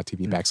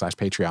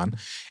 nerdon.tv/Patreon,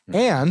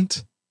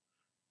 and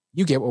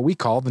you get what we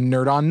call the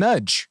Nerd On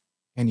Nudge.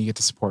 And you get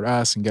to support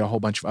us and get a whole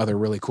bunch of other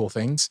really cool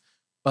things.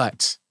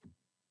 But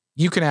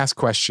you can ask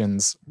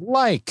questions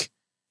like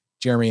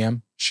Jeremy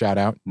M. Shout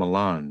out.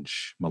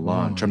 Melange.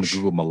 I'm trying to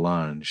Google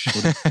melange.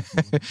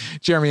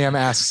 Jeremy M.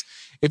 asks,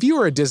 if you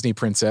were a Disney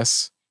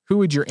princess, who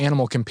would your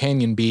animal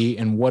companion be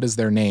and what is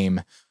their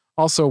name?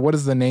 Also, what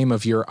is the name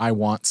of your I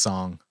Want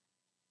song?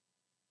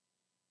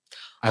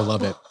 I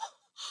love it.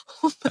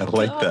 I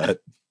like that.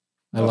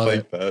 I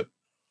love that.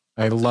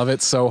 I love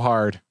it so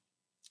hard.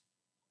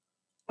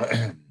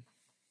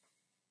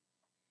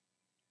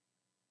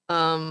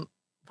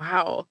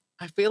 Wow.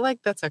 I feel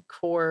like that's a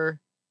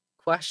core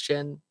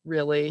question,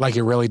 really. Like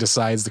it really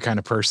decides the kind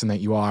of person that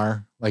you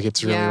are. Like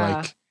it's really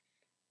like,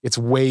 it's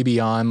way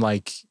beyond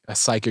like a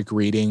psychic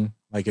reading.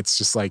 Like it's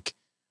just like,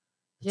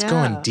 it's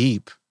going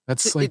deep.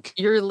 That's like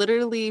you're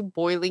literally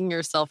boiling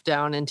yourself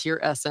down into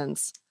your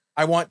essence.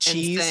 I want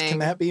cheese. Can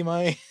that be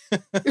my?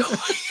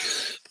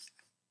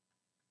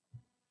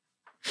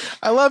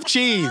 I love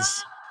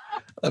cheese.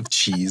 I love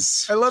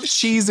cheese. I love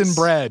cheese and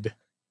bread.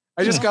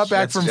 I just got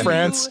back from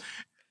France.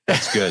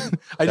 That's good.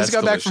 I just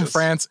got back from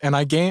France and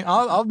I gained.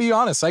 I'll be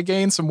honest. I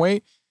gained some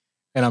weight,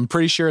 and I'm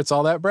pretty sure it's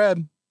all that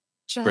bread.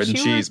 Josh, bread and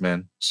cheese,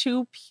 man.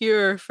 Too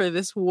pure for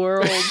this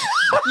world.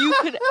 You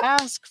could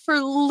ask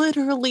for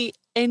literally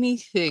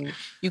anything.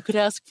 You could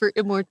ask for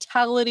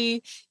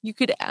immortality. You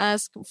could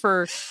ask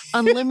for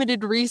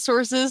unlimited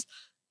resources.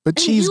 But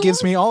cheese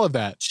gives me all of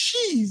that.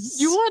 Cheese.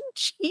 You want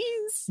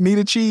cheese? Need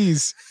a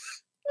cheese.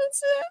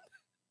 That's it.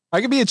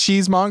 I could be a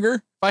cheesemonger.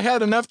 If I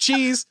had enough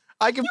cheese,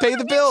 I could pay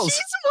the bills.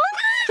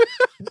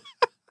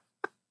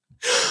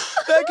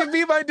 That could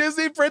be my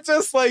Disney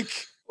princess like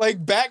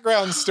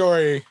background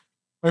story.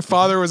 My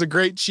father was a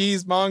great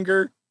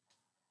cheesemonger.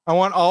 I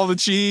want all the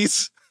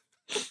cheese.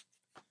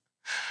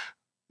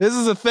 This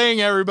is a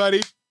thing,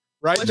 everybody.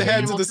 Right in the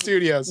heads of the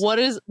studios. What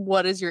is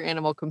your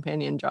animal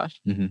companion, Josh?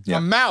 A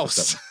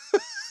mouse.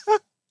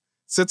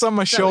 Sits on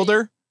my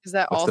shoulder. Is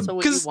that also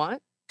what you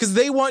want? Because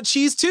they want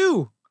cheese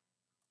too.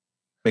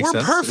 Makes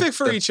We're sense. perfect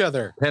for each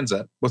other.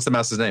 Penza. What's the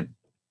mouse's name?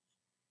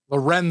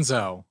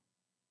 Lorenzo.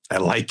 I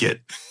like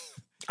it.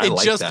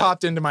 It just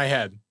popped into my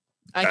head.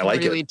 I can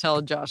really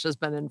tell Josh has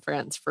been in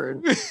France for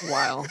a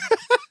while.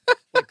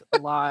 Like a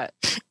lot.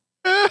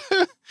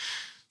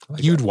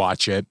 You'd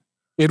watch it.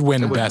 It'd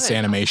win best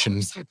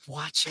animation. I'd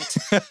watch it.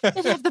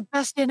 It'd have the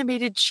best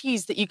animated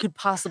cheese that you could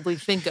possibly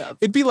think of.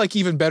 It'd be like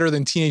even better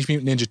than Teenage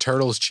Mutant Ninja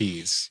Turtles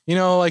cheese. You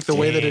know, like the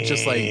way that it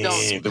just like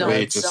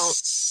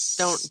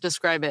don't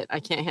describe it. I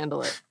can't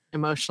handle it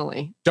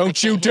emotionally.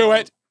 Don't you do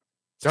it.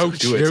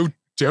 Don't you do it.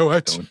 Don't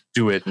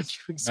do it. Don't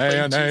you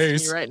explain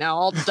cheese to me right now.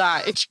 I'll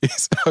die.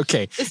 Jeez.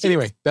 Okay.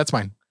 Anyway, that's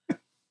mine.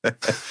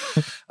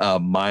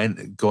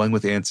 Mine, going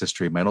with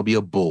ancestry, mine will be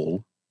a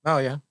bull. Oh,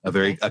 yeah.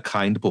 A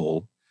kind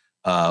bull.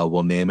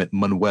 We'll name it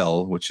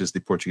Manuel, which is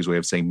the Portuguese way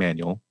of saying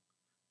manual.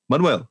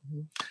 Manuel.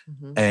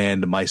 Mm-hmm.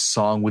 And my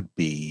song would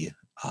be,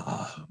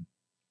 wow.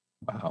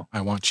 I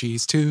want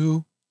cheese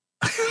too.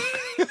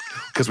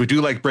 Because we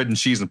do like bread and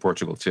cheese in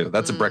Portugal too.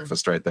 That's a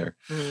breakfast right there.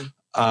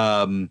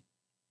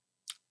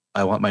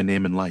 I want my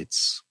name in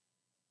lights.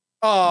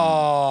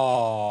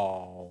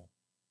 Oh.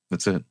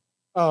 That's it.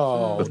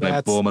 Oh, with my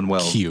bull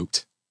Manuel.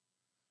 Cute.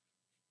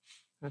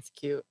 That's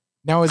cute.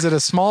 Now, is it a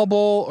small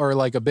bowl or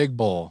like a big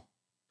bowl?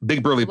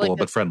 Big burly bull,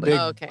 but friendly.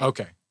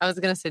 Okay. I was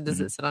gonna say,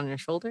 does it sit on your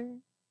shoulder?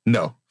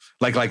 No,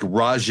 like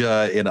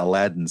Raja in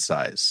Aladdin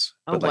size.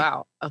 Oh,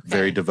 wow. Okay.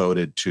 Very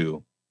devoted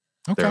to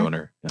their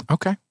owner. Yeah.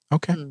 Okay.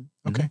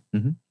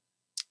 Mm-hmm.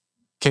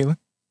 Caitlin?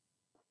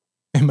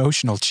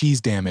 Emotional cheese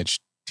damage,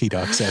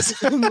 T-Doc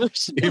says.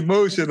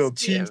 Emotional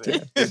cheese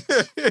damage.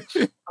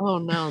 Oh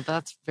no,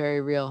 that's very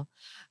real.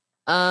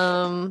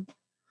 I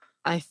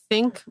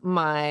think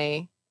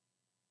my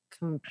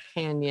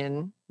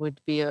companion would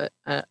be a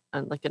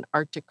like an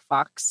Arctic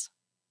fox.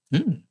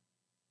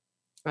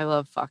 I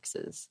love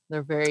foxes.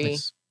 They're very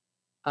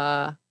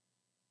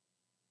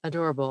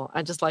Adorable.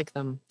 I just like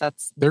them.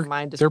 That's They're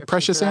my description. They're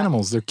precious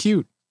animals. They're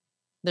cute.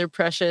 They're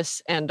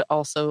precious, and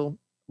also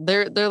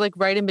they're like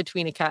right in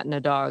between a cat and a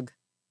dog.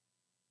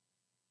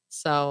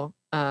 So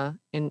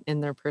in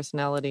their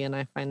personality, and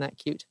I find that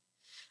cute.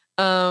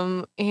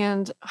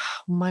 And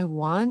my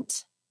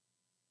want.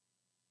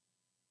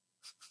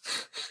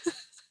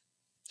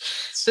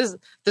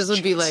 This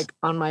would be like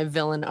on my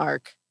villain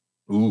arc.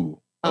 Ooh.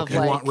 Okay.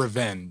 I want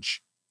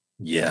revenge.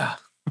 Yeah.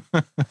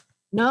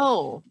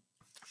 No.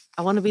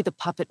 I want to be the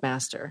puppet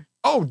master.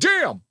 Oh,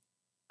 damn.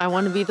 I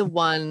want to be the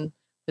one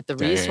with the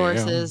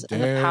resources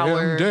and the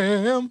power.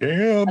 Damn.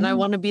 And I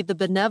want to be the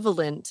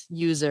benevolent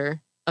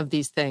user of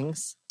these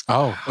things.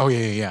 Oh,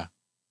 yeah.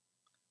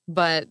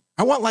 But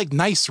I want like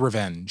nice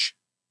revenge.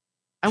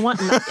 That's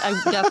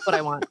what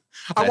I want.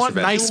 I want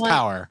nice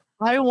power.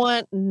 I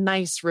want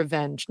nice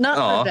revenge.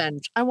 Not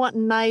revenge. I want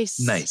nice.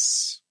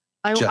 Nice.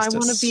 I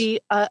want to be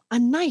a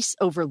nice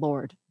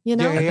overlord. You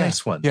know? Yeah. A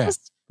nice one. Yeah.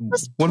 Just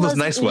one of those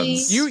nice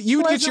ones.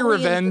 You'd get your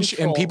revenge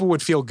and people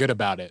would feel good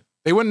about it.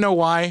 They wouldn't know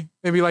why.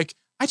 They'd be like,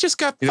 I just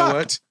got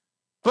fucked.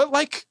 But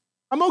like,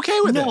 I'm okay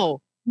with it.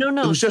 No.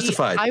 It was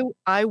justified.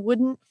 I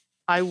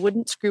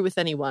wouldn't screw with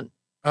anyone.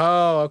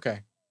 Oh,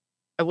 okay.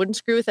 I wouldn't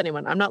screw with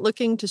anyone. I'm not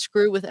looking to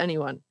screw with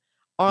anyone.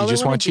 You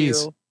just want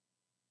cheese.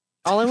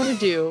 All I want to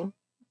do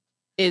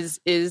is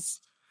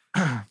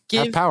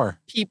give power.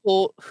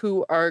 People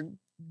who are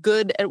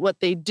good at what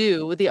they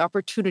do the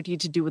opportunity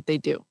to do what they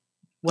do.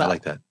 Well, I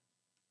like that.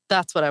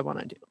 That's what I want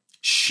to do.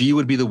 She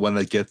would be the one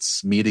that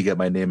gets me to get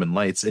my name in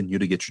lights and you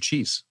to get your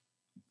cheese.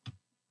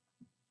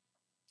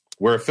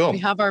 We're a film. We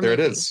have our there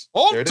movie. it is.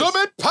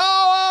 Ultimate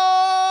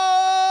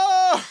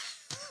power!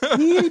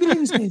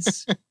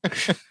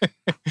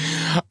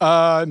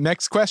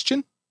 Next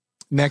question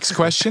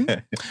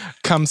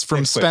comes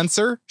from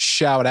Spencer.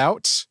 Shout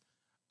out.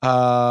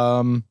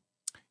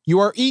 You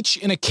are each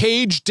in a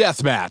cage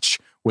death match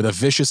with a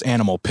vicious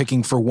animal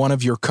picking for one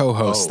of your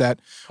co-hosts.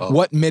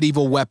 What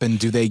medieval weapon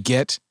do they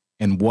get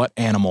and what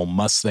animal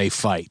must they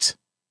fight?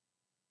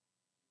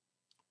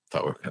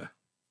 Thought we were gonna.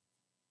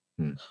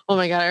 Oh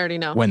my God, I already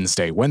know.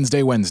 Wednesday,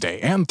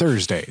 and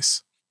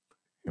Thursdays.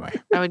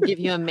 Anyway. I would give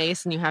you a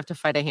mace and you have to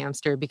fight a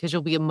hamster because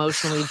you'll be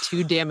emotionally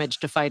too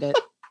damaged to fight it.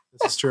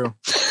 This is true.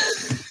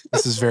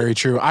 This is very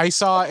true. I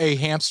saw a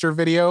hamster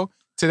video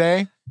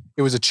today.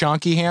 It was a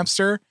chunky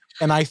hamster,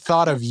 and I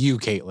thought of you,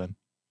 Caitlin.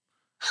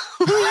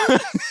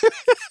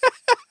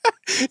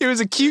 It was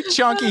a cute,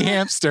 chunky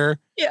hamster.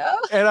 Yeah.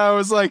 And I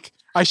was like,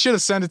 I should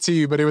have sent it to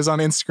you, but it was on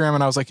Instagram,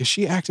 and I was like, is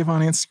she active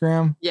on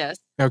Instagram? Yes.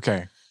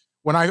 Okay.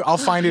 When I'll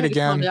find it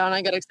again. Calm down.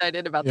 I got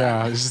excited about that.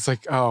 Yeah, it was just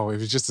like, it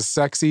was just a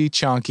sexy,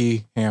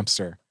 chunky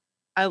hamster.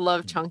 I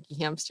love chunky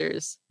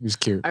hamsters. He was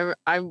cute.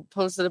 I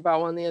posted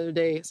about one the other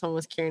day. Someone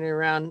was carrying it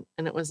around,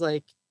 and it was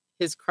like,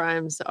 his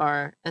crimes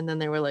are, and then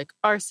they were like,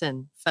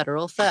 arson,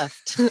 federal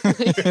theft.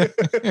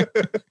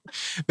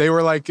 They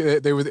were like,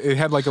 it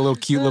had like a little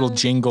cute little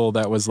jingle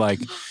that was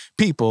like,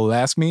 people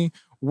ask me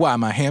why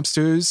my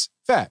hamster's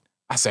fat.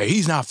 I say,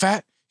 he's not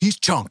fat, he's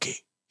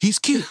chunky. He's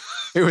cute.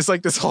 It was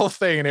like this whole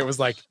thing, and it was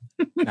like,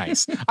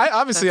 nice.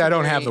 I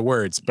don't have the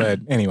words, but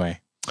anyway.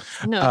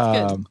 No,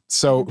 it's good.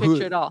 So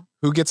picture it all.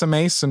 Who gets a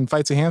mace and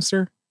fights a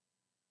hamster?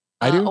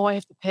 I do. Oh, I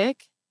have to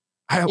pick?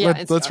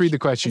 Let's read the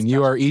question.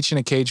 You are each in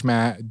a cage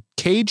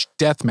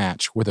death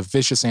match with a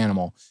vicious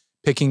animal,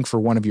 picking for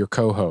one of your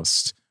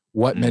co-hosts.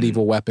 What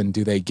medieval weapon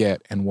do they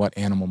get, and what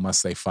animal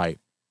must they fight?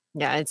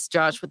 Yeah, it's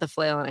Josh with a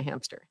flail and a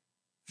hamster.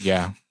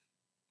 Yeah.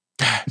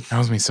 God,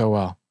 knows me so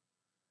well.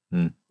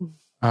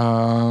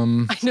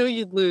 I know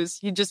you'd lose.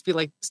 You'd just be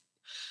like,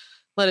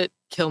 let it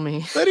kill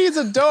me. But he's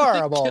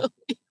adorable.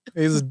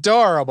 He's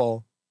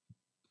adorable.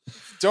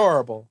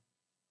 Adorable.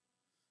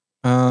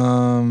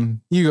 You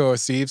go,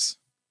 Steve's.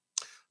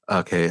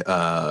 Okay.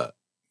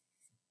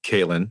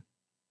 Caitlin.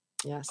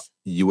 Yes.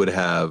 You would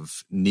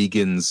have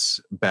Negan's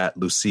bat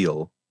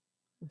Lucille.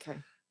 Okay.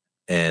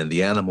 And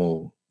the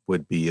animal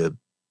would be a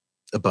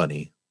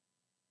bunny.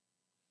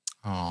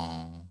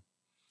 Oh.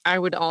 I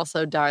would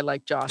also die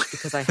like Josh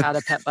because I had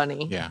a pet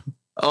bunny. Yeah.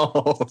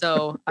 Oh.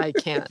 So I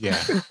can't.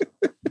 Yeah.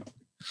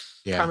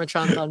 Yeah.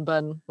 Parmesan Von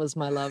Bun was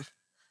my love.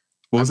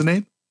 What was the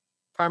name?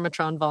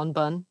 Parmesan Von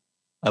Bun.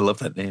 I love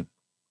that name.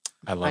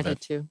 I love it. I did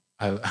too.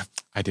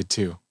 I did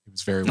too. It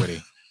was very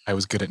witty. I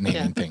was good at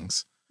naming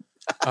things.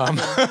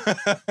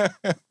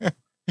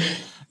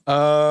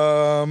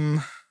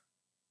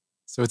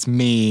 So it's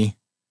me.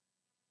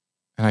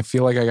 And I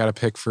feel like I got to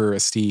pick for a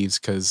Steve's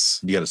because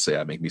you got to say,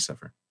 I make me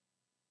suffer.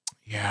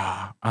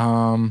 Yeah.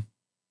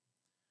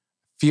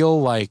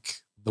 Feel like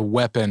the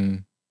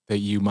weapon that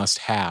you must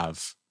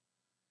have.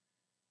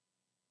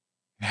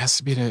 It has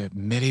to be a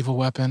medieval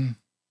weapon.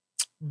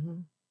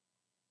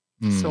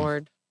 Mm-hmm.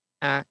 Sword,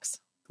 axe,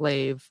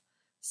 glaive,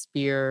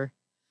 spear,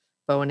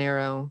 bow and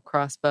arrow,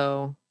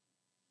 crossbow.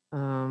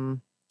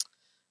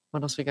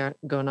 What else we got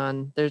going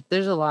on?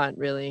 There's a lot,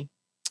 really.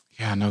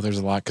 Yeah, no, there's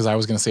a lot. Because I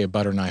was going to say a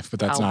butter knife, but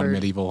that's not a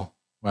medieval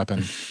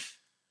weapon.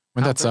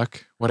 Wouldn't that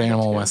suck? What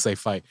animal must they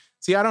fight?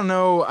 See, I don't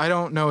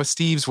know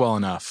Steve's well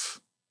enough.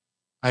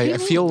 I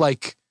feel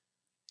like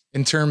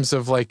in terms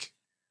of like,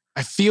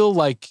 I feel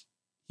like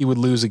he would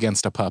lose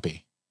against a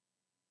puppy.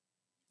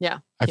 Yeah.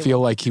 I feel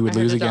like he would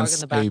lose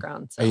against a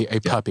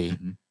puppy.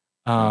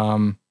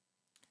 And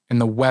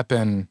the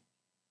weapon,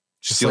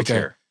 just Steel like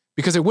chair.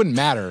 because it wouldn't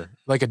matter,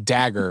 like a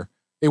dagger.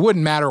 It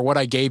wouldn't matter what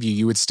I gave you.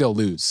 You would still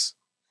lose.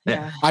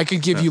 Yeah. I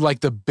could give you like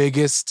the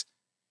biggest,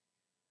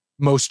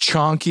 most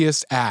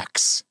chonkiest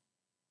axe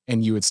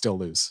and you would still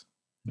lose.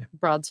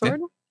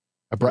 Broadsword?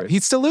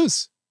 He'd still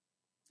lose.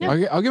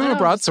 Yeah. I'll give him a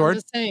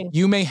broadsword.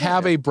 You may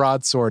have a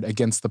broadsword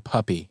against the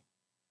puppy.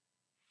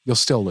 You'll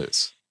still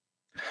lose.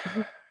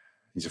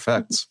 These are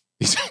facts.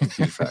 These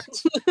are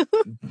facts.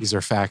 These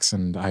are facts,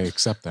 and I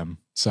accept them.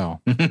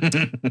 So,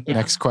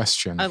 next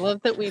question. I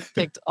love that we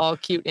picked all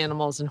cute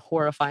animals and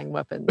horrifying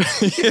weapons.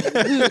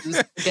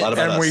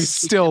 And we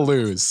still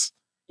lose.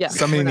 Yeah,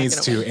 somebody needs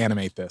to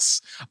animate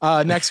this.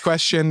 Next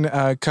question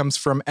comes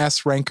from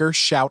S. Ranker.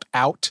 Shout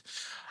out.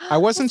 I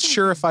wasn't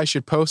sure if I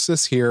should post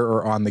this here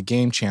or on the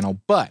game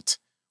channel, but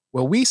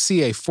will we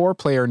see a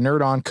 4-player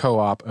nerd-on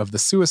co-op of the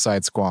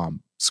Suicide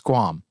Squam?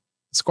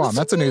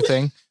 That's a new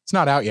thing. It's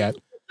not out yet.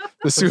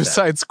 The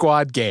Suicide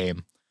Squad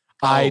game.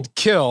 I'd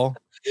kill,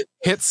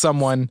 hit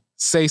someone,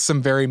 say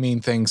some very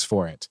mean things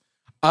for it.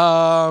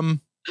 I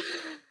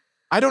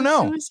don't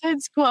know.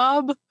 Suicide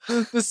Squab.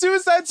 The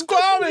Suicide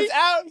Squad is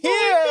out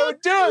here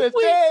doing a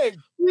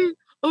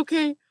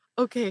thing.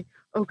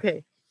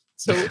 Okay.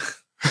 So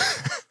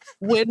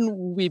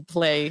when we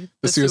play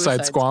the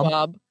Suicide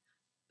Squab,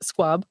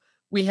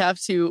 we have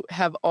to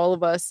have all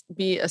of us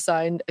be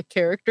assigned a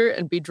character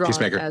and be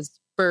drawn as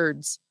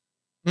birds.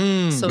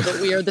 So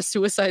that we are the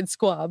Suicide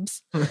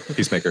Squabs.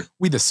 Peacemaker.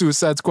 We the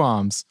Suicide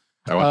Squams.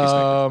 I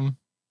want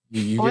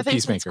Peacemaker. You get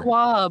Peacemaker.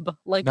 Squab.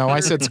 Like no,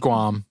 I said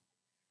Squam.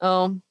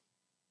 Oh.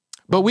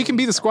 But we can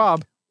be the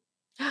Squab.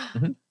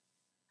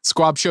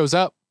 Squab shows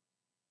up.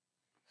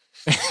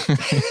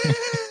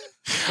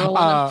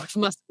 My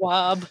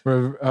squab.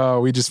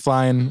 We just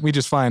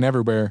flying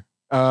everywhere.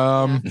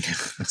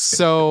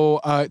 So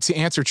to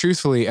answer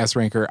truthfully, S.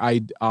 Ranker,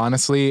 I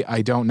honestly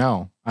don't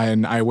know.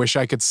 And I wish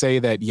I could say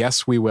that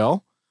yes, we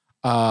will.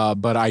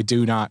 But I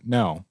do not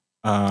know.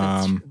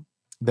 The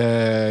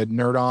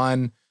Nerd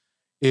On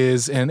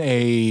is in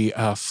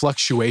a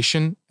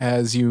fluctuation,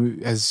 as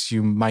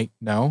you might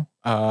know.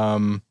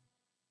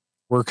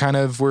 We're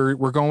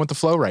going with the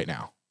flow right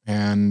now,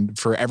 and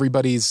for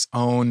everybody's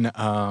own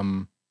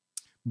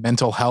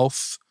mental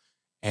health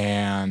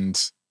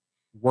and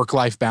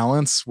work-life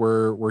balance,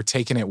 we're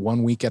taking it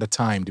 1 week at a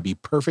time, to be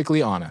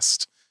perfectly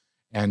honest,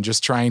 and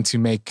just trying to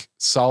make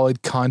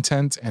solid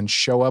content and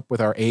show up with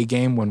our A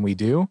game when we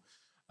do.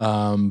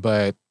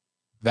 But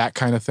that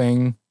kind of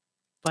thing,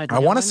 I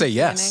want to say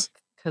yes.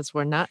 Because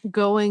we're not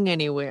going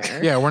anywhere.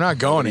 Yeah, we're not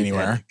going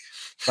anywhere.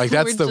 Like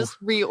that's we're just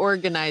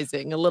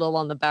reorganizing a little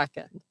on the back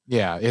end.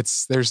 Yeah,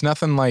 there's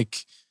nothing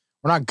like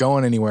we're not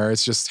going anywhere.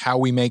 It's just how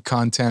we make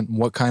content and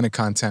what kind of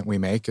content we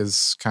make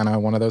is kind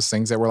of one of those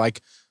things that we're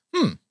like,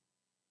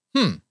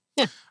 Yeah.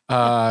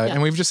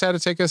 And we've just had to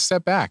take a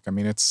step back. I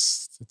mean,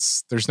 it's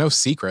there's no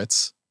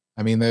secrets.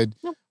 I mean,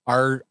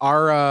 our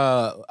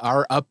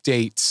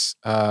update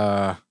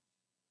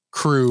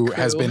crew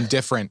has been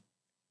different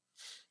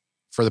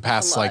for the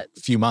past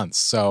few months.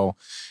 So,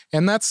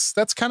 and that's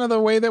kind of the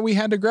way that we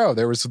had to grow.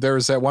 There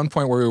was at one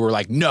point where we were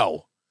like,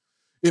 no,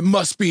 it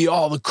must be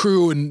all the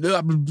crew and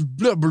blah, blah,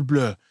 blah, blah,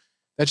 blah.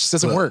 That just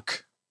doesn't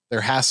work.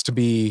 There has to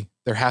be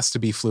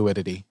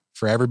fluidity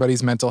for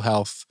everybody's mental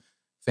health.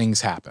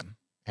 Things happen.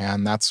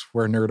 And that's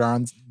where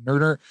Nerder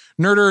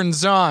and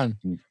Zon.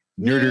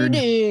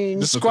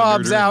 The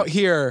squab's out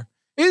here.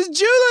 Is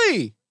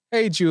Julie.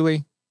 Hey,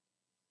 Julie.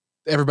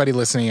 Everybody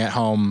listening at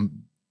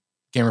home,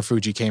 Gamer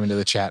Fuji came into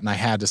the chat and I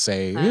had to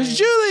say, it's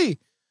Julie.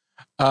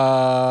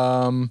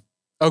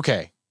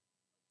 Okay.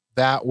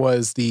 That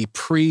was the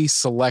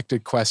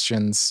pre-selected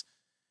questions.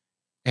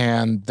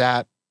 And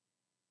that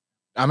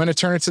I'm going to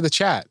turn it to the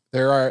chat.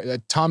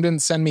 Tom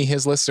didn't send me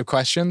his list of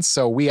questions,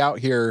 so we out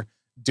here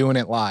doing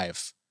it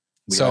live.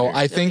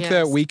 I think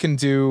that we can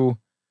do,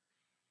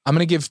 I'm going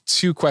to give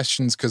 2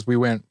 questions because we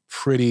went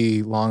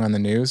pretty long on the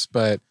news,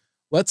 but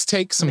let's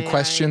take some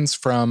questions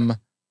from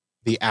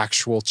the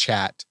actual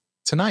chat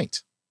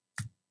tonight.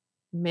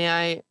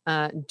 May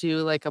I do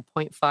like a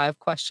 0.5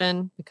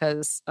 question?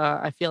 Because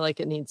I feel like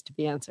it needs to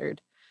be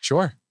answered.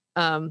 Sure.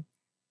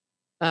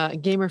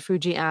 Gamer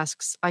Fuji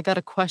asks, I got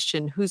a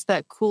question. Who's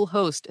that cool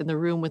host in the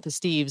room with the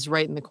Steves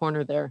right in the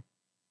corner there?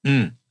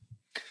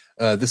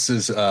 This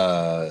is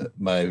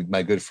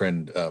my good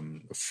friend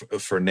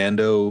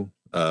Fernando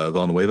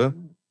Villanueva.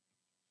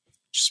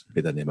 Just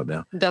made that name up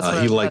now. That's what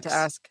I was about to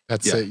ask.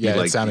 That's it.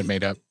 Yeah, it sounded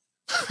made up.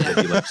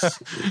 Yeah,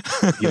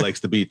 he likes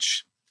the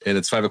beach, and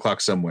it's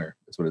 5:00 somewhere.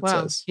 That's what it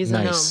says. He's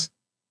nice.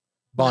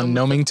 Von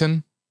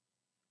Nomington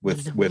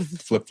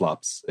with flip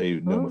flops. A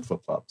gnome with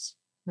flip flops.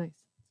 Nice.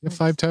 You have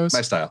 5 toes.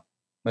 My style.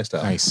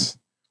 Nice.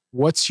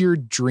 What's your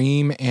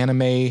dream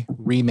anime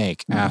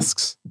remake?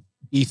 Asks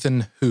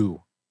Ethan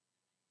Who.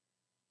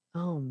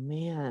 Oh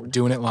man. We're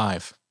doing it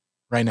live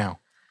right now.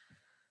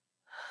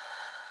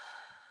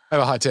 I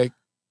have a hot take.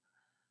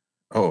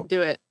 Oh,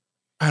 do it.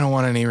 I don't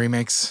want any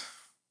remakes.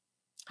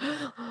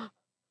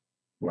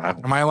 Wow.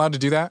 Am I allowed to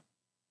do that?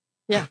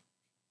 Yeah.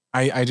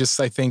 I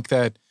think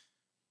that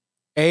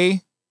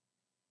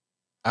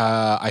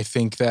I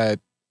think that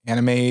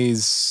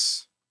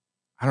animes,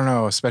 I don't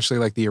know, especially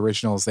like the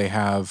originals, they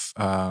have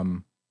I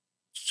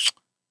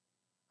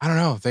don't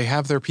know, they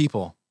have their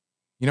people.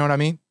 You know what I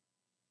mean?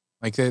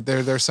 Like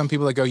there's some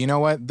people that go, you know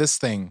what, this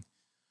thing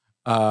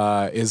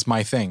is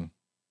my thing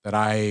that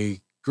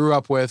I grew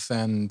up with,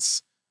 and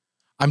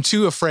I'm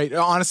too afraid.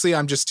 Honestly,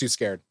 I'm just too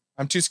scared.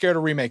 I'm too scared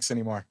of remakes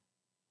anymore.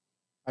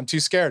 I'm too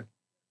scared.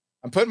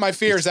 I'm putting my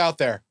fears out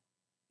there.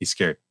 He's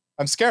scared.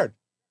 I'm scared.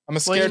 I'm a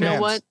scared man. You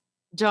know what,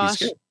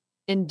 Josh?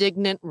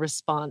 Indignant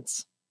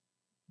response.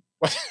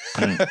 What?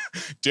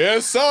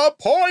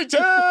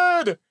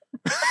 Disappointed.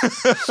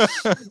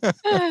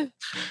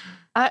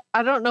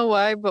 I don't know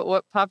why, but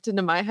what popped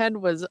into my head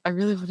was I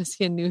really want to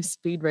see a new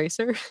Speed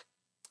Racer.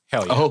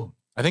 Hell yeah. Oh,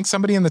 I think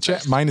somebody in the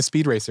chat, mine is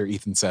Speed Racer,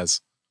 Ethan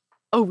says.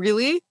 Oh,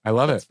 really? I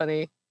love That's it.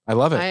 funny. I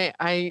love it.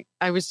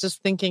 I was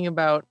just thinking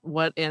about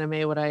what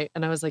anime would I,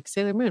 and I was like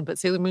Sailor Moon, but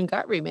Sailor Moon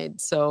got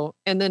remade. So,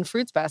 and then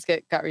Fruits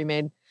Basket got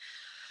remade.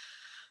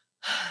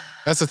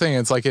 That's the thing.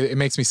 It's like, it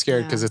makes me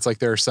scared because it's like,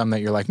 there are some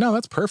that you're like, no,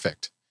 that's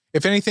perfect.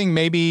 If anything,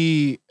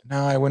 maybe,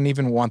 no, I wouldn't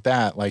even want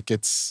that. Like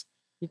it's,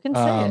 you can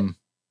say it.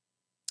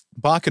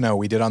 Baccano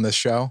we did on this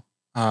show.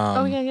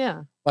 Oh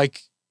yeah.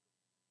 Like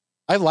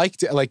I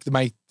liked it, like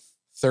my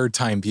third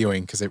time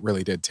viewing, because it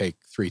really did take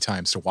 3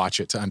 times to watch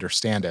it to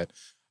understand it.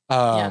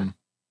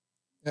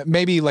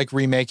 Maybe like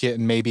remake it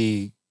and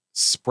maybe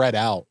spread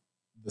out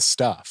the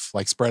stuff,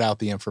 like spread out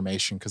the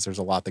information, because there's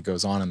a lot that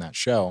goes on in that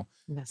show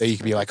that you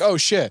can be like, oh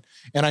shit.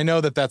 And I know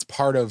that that's a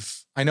part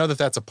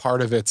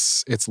of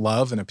its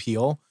love and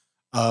appeal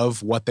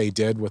of what they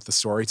did with the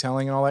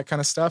storytelling and all that kind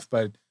of stuff.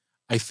 But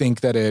I think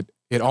that it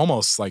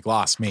almost like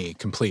lost me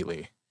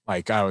completely.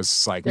 Like I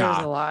was like,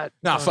 nah,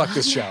 fuck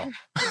this show.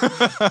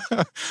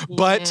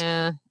 But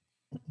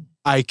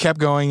I kept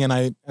going and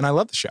I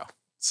love the show.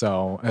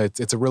 So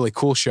it's a really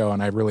cool show,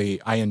 and I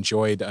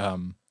enjoyed I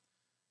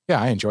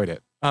enjoyed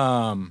it.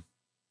 No,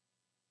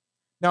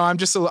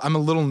 I'm a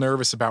little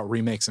nervous about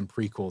remakes and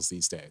prequels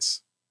these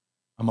days.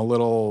 I'm a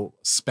little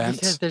spent.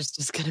 Because there's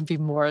just going to be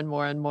more and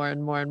more and more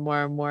and more and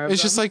more and more.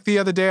 It's just like the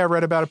other day I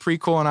read about a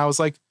prequel and I was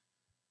like,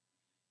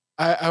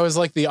 I was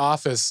like The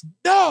Office.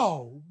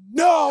 No.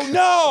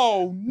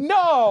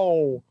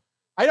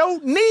 I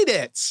don't need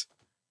it.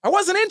 I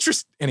wasn't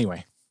interested.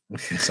 Anyway, I'm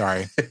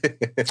sorry.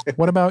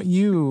 What about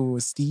you,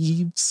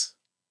 Steves?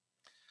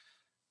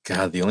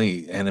 God, the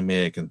only anime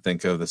I can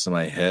think of that's in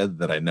my head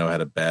that I know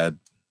had a bad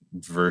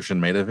version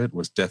made of it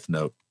was Death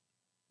Note.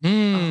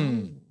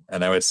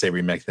 And I would say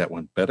remake that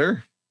one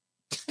better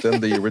than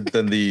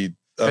the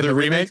other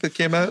remake that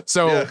came out.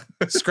 So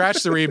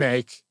scratch the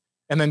remake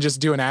and then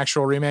just do an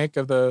actual remake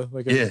of the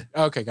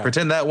okay, got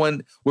pretend that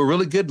one. We're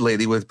really good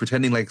lately with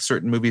pretending like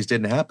certain movies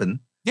didn't happen.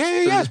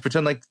 Yeah. Just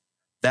pretend like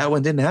that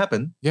one didn't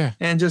happen. Yeah.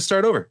 And just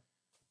start over.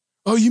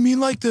 Oh, you mean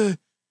like the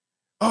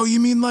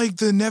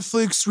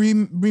Netflix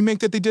remake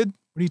that they did?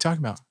 What are you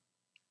talking about?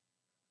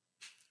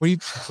 What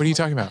are you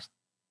talking about?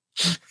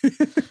 I don't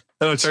know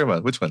what you're talking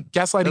about. Which one?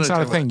 Gaslighting's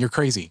not a thing. You're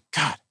crazy.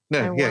 God.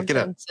 No, get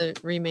out. Them to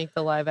remake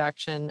the live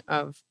action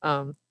of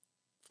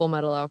Full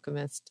Metal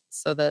Alchemist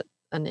so that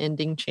an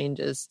ending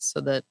changes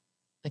so that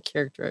a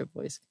character I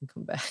voice can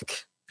come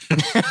back.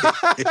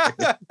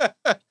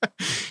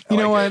 You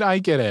know what? I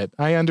get it.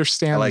 I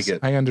understand. I like it.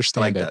 I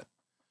understand it.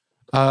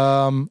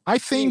 I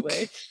think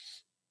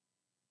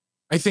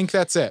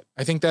that's it.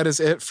 I think that is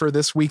it for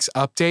this week's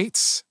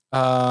updates.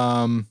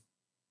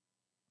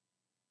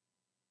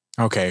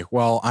 Okay,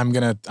 well, I'm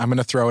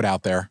gonna throw it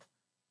out there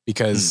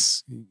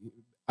because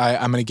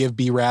I'm gonna give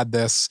B-Rad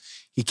this.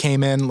 He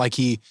came in like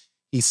he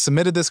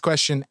submitted this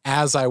question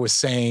as I was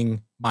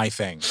saying my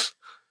thing.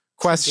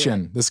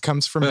 Question. This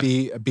comes from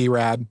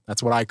B-Rad.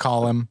 That's what I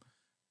call him.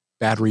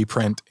 Bad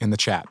reprint in the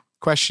chat.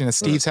 Question is,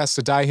 Steve's has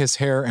to dye his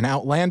hair an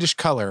outlandish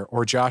color,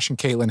 or Josh and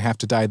Caitlin have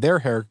to dye their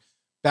hair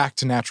back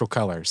to natural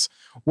colors.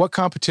 What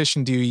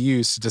competition do you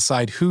use to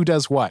decide who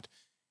does what?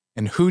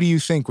 And who do you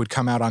think would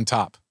come out on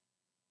top?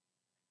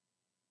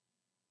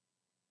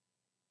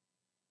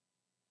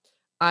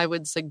 I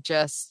would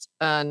suggest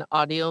an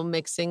audio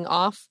mixing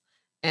off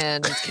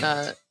and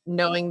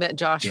knowing that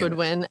Josh would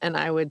win, and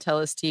I would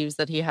tell Steve's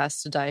that he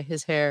has to dye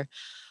his hair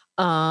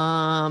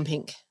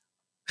pink.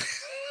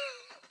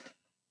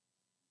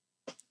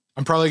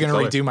 I'm probably going to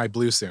redo my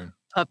blue soon.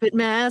 Puppet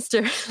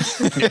Master.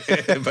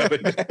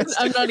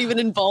 I'm not even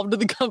involved in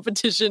the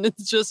competition.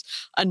 It's just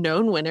a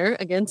known winner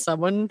against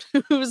someone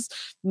who's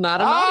not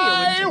an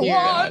audio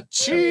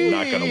engineer.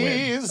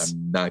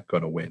 I'm not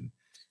going to win.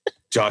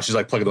 Josh is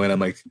like plugging away, and I'm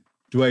like,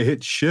 do I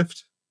hit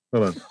shift?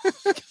 Hold on.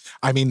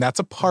 I mean, that's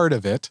a part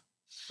of it.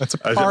 That's a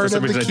part for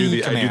some of the reason,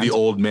 key I do the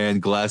old man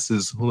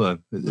glasses. Hold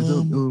on.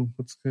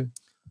 What's good?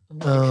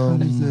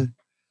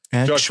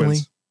 Actually,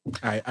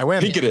 I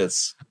win. Pink it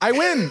is. I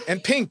win,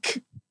 and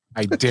pink.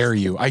 I dare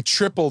you. I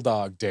triple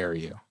dog dare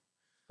you.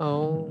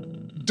 Oh.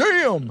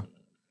 Damn.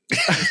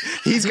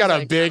 He's got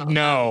a big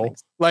no.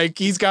 Like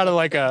he's got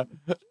no,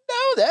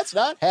 that's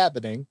not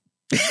happening.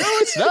 No,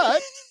 it's not.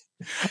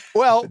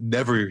 Well,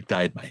 never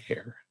dyed my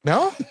hair.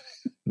 No?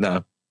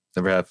 No,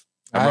 never have.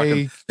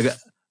 I'm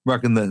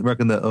rocking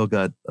the. Oh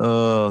God,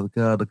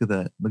 look at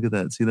that.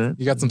 See that?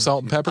 You got some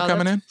salt and pepper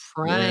coming in?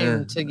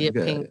 Trying to get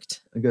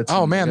pinked.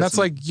 Oh man, that's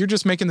like you're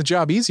just making the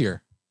job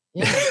easier.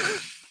 Yeah.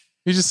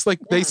 You're just like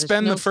they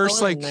spend the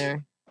first they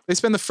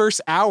spend the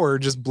first hour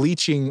just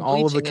bleaching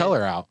all of the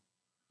color out.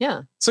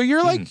 Yeah. So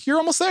you're like you're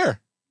almost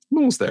there. I'm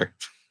almost there.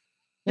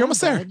 You're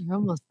almost there. You're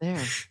almost there.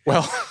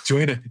 Well,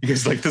 join us. You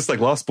guys like this, like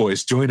Lost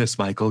Boys. Join us,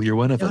 Michael. You're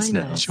one of us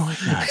now. Join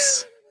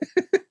us.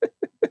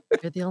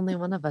 You're the only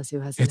one of us who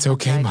has. It's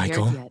okay,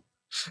 Michael. Yet.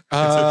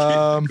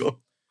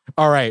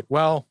 All right.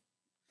 Well,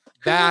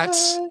 that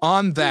is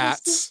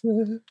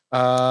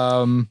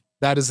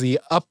the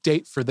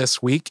update for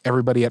this week.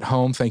 Everybody at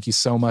home, thank you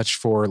so much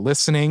for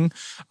listening.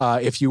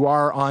 If you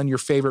are on your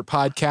favorite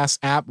podcast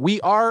app, we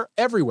are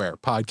everywhere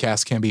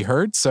podcasts can be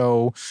heard.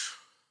 So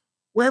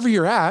wherever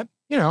you're at,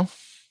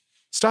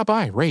 stop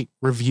by, rate,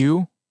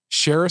 review,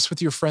 share us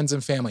with your friends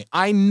and family.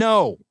 I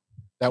know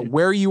that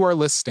where you are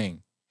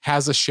listening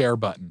has a share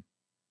button.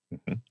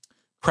 Mm-hmm.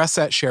 Press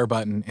that share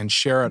button and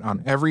share it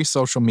on every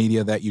social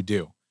media that you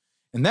do.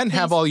 And then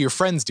have all your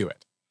friends do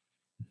it.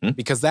 Mm-hmm.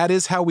 Because that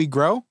is how we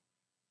grow.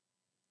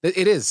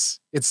 It is.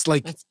 It's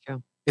like,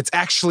 it's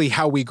actually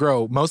how we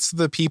grow. Most of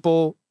the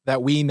people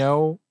that we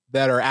know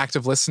that are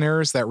active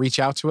listeners that reach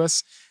out to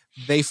us,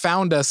 they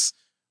found us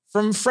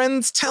from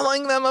friends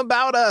telling them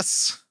about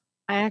us.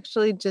 I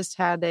actually just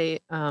had a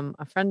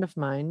friend of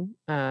mine,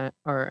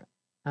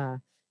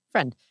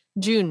 friend,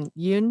 June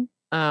Yoon.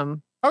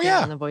 In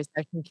the voice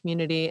acting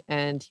community,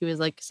 and he was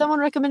like, "Someone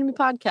recommended me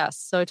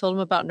podcasts." So I told him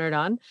about Nerd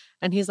On,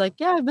 and he's like,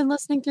 "Yeah, I've been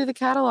listening through the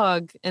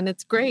catalog, and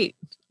it's great."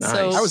 Nice.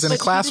 So I was in a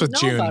class with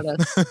June.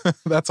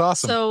 That's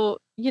awesome. So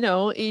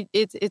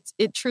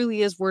it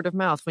truly is word of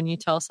mouth. When you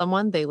tell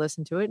someone, they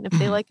listen to it, and if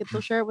they like it,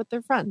 they'll share it with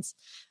their friends.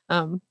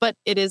 But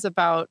it is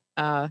about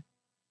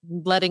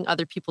letting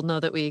other people know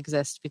that we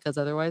exist, because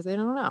otherwise they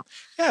don't know.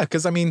 Yeah,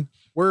 because I mean,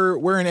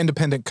 we're an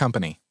independent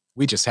company.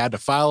 We just had to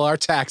file our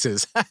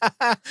taxes.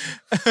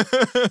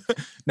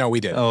 No, we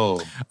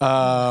didn't.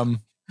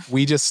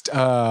 We just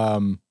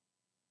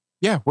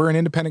we're an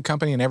independent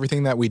company, and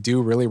everything that we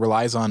do really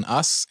relies on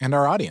us and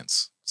our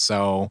audience.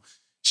 So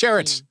share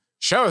it.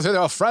 Share it with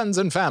your friends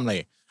and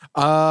family.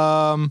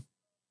 Do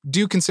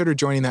consider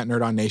joining that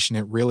Nerd On Nation.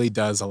 It really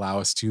does allow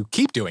us to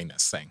keep doing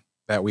this thing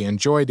that we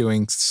enjoy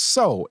doing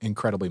so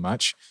incredibly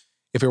much.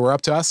 If it were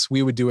up to us,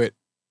 we would do it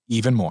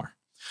even more.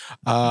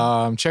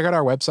 Check out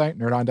our website,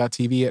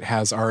 nerdon.tv. It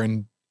has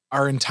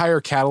our entire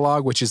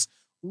catalog, which is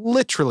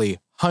literally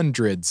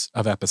hundreds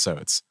of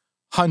episodes.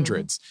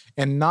 Hundreds.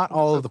 And not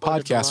all of the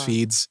podcast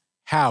feeds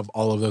have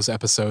all of those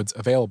episodes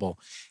available.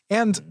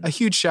 And a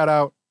huge shout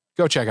out,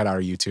 go check out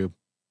our YouTube.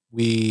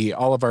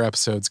 All of our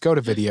episodes go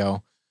to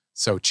video,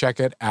 so check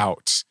it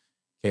out.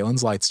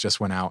 Caitlin's lights just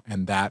went out,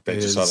 and that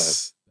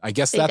is, I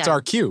guess that's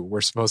our cue.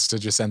 We're supposed to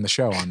just end the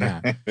show on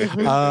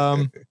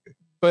that.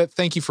 But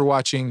thank you for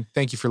watching.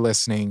 Thank you for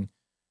listening.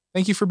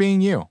 Thank you for being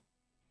you.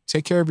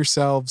 Take care of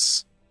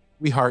yourselves.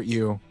 We heart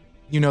you.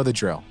 You know the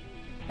drill.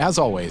 As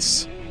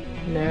always,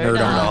 Nerd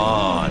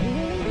on.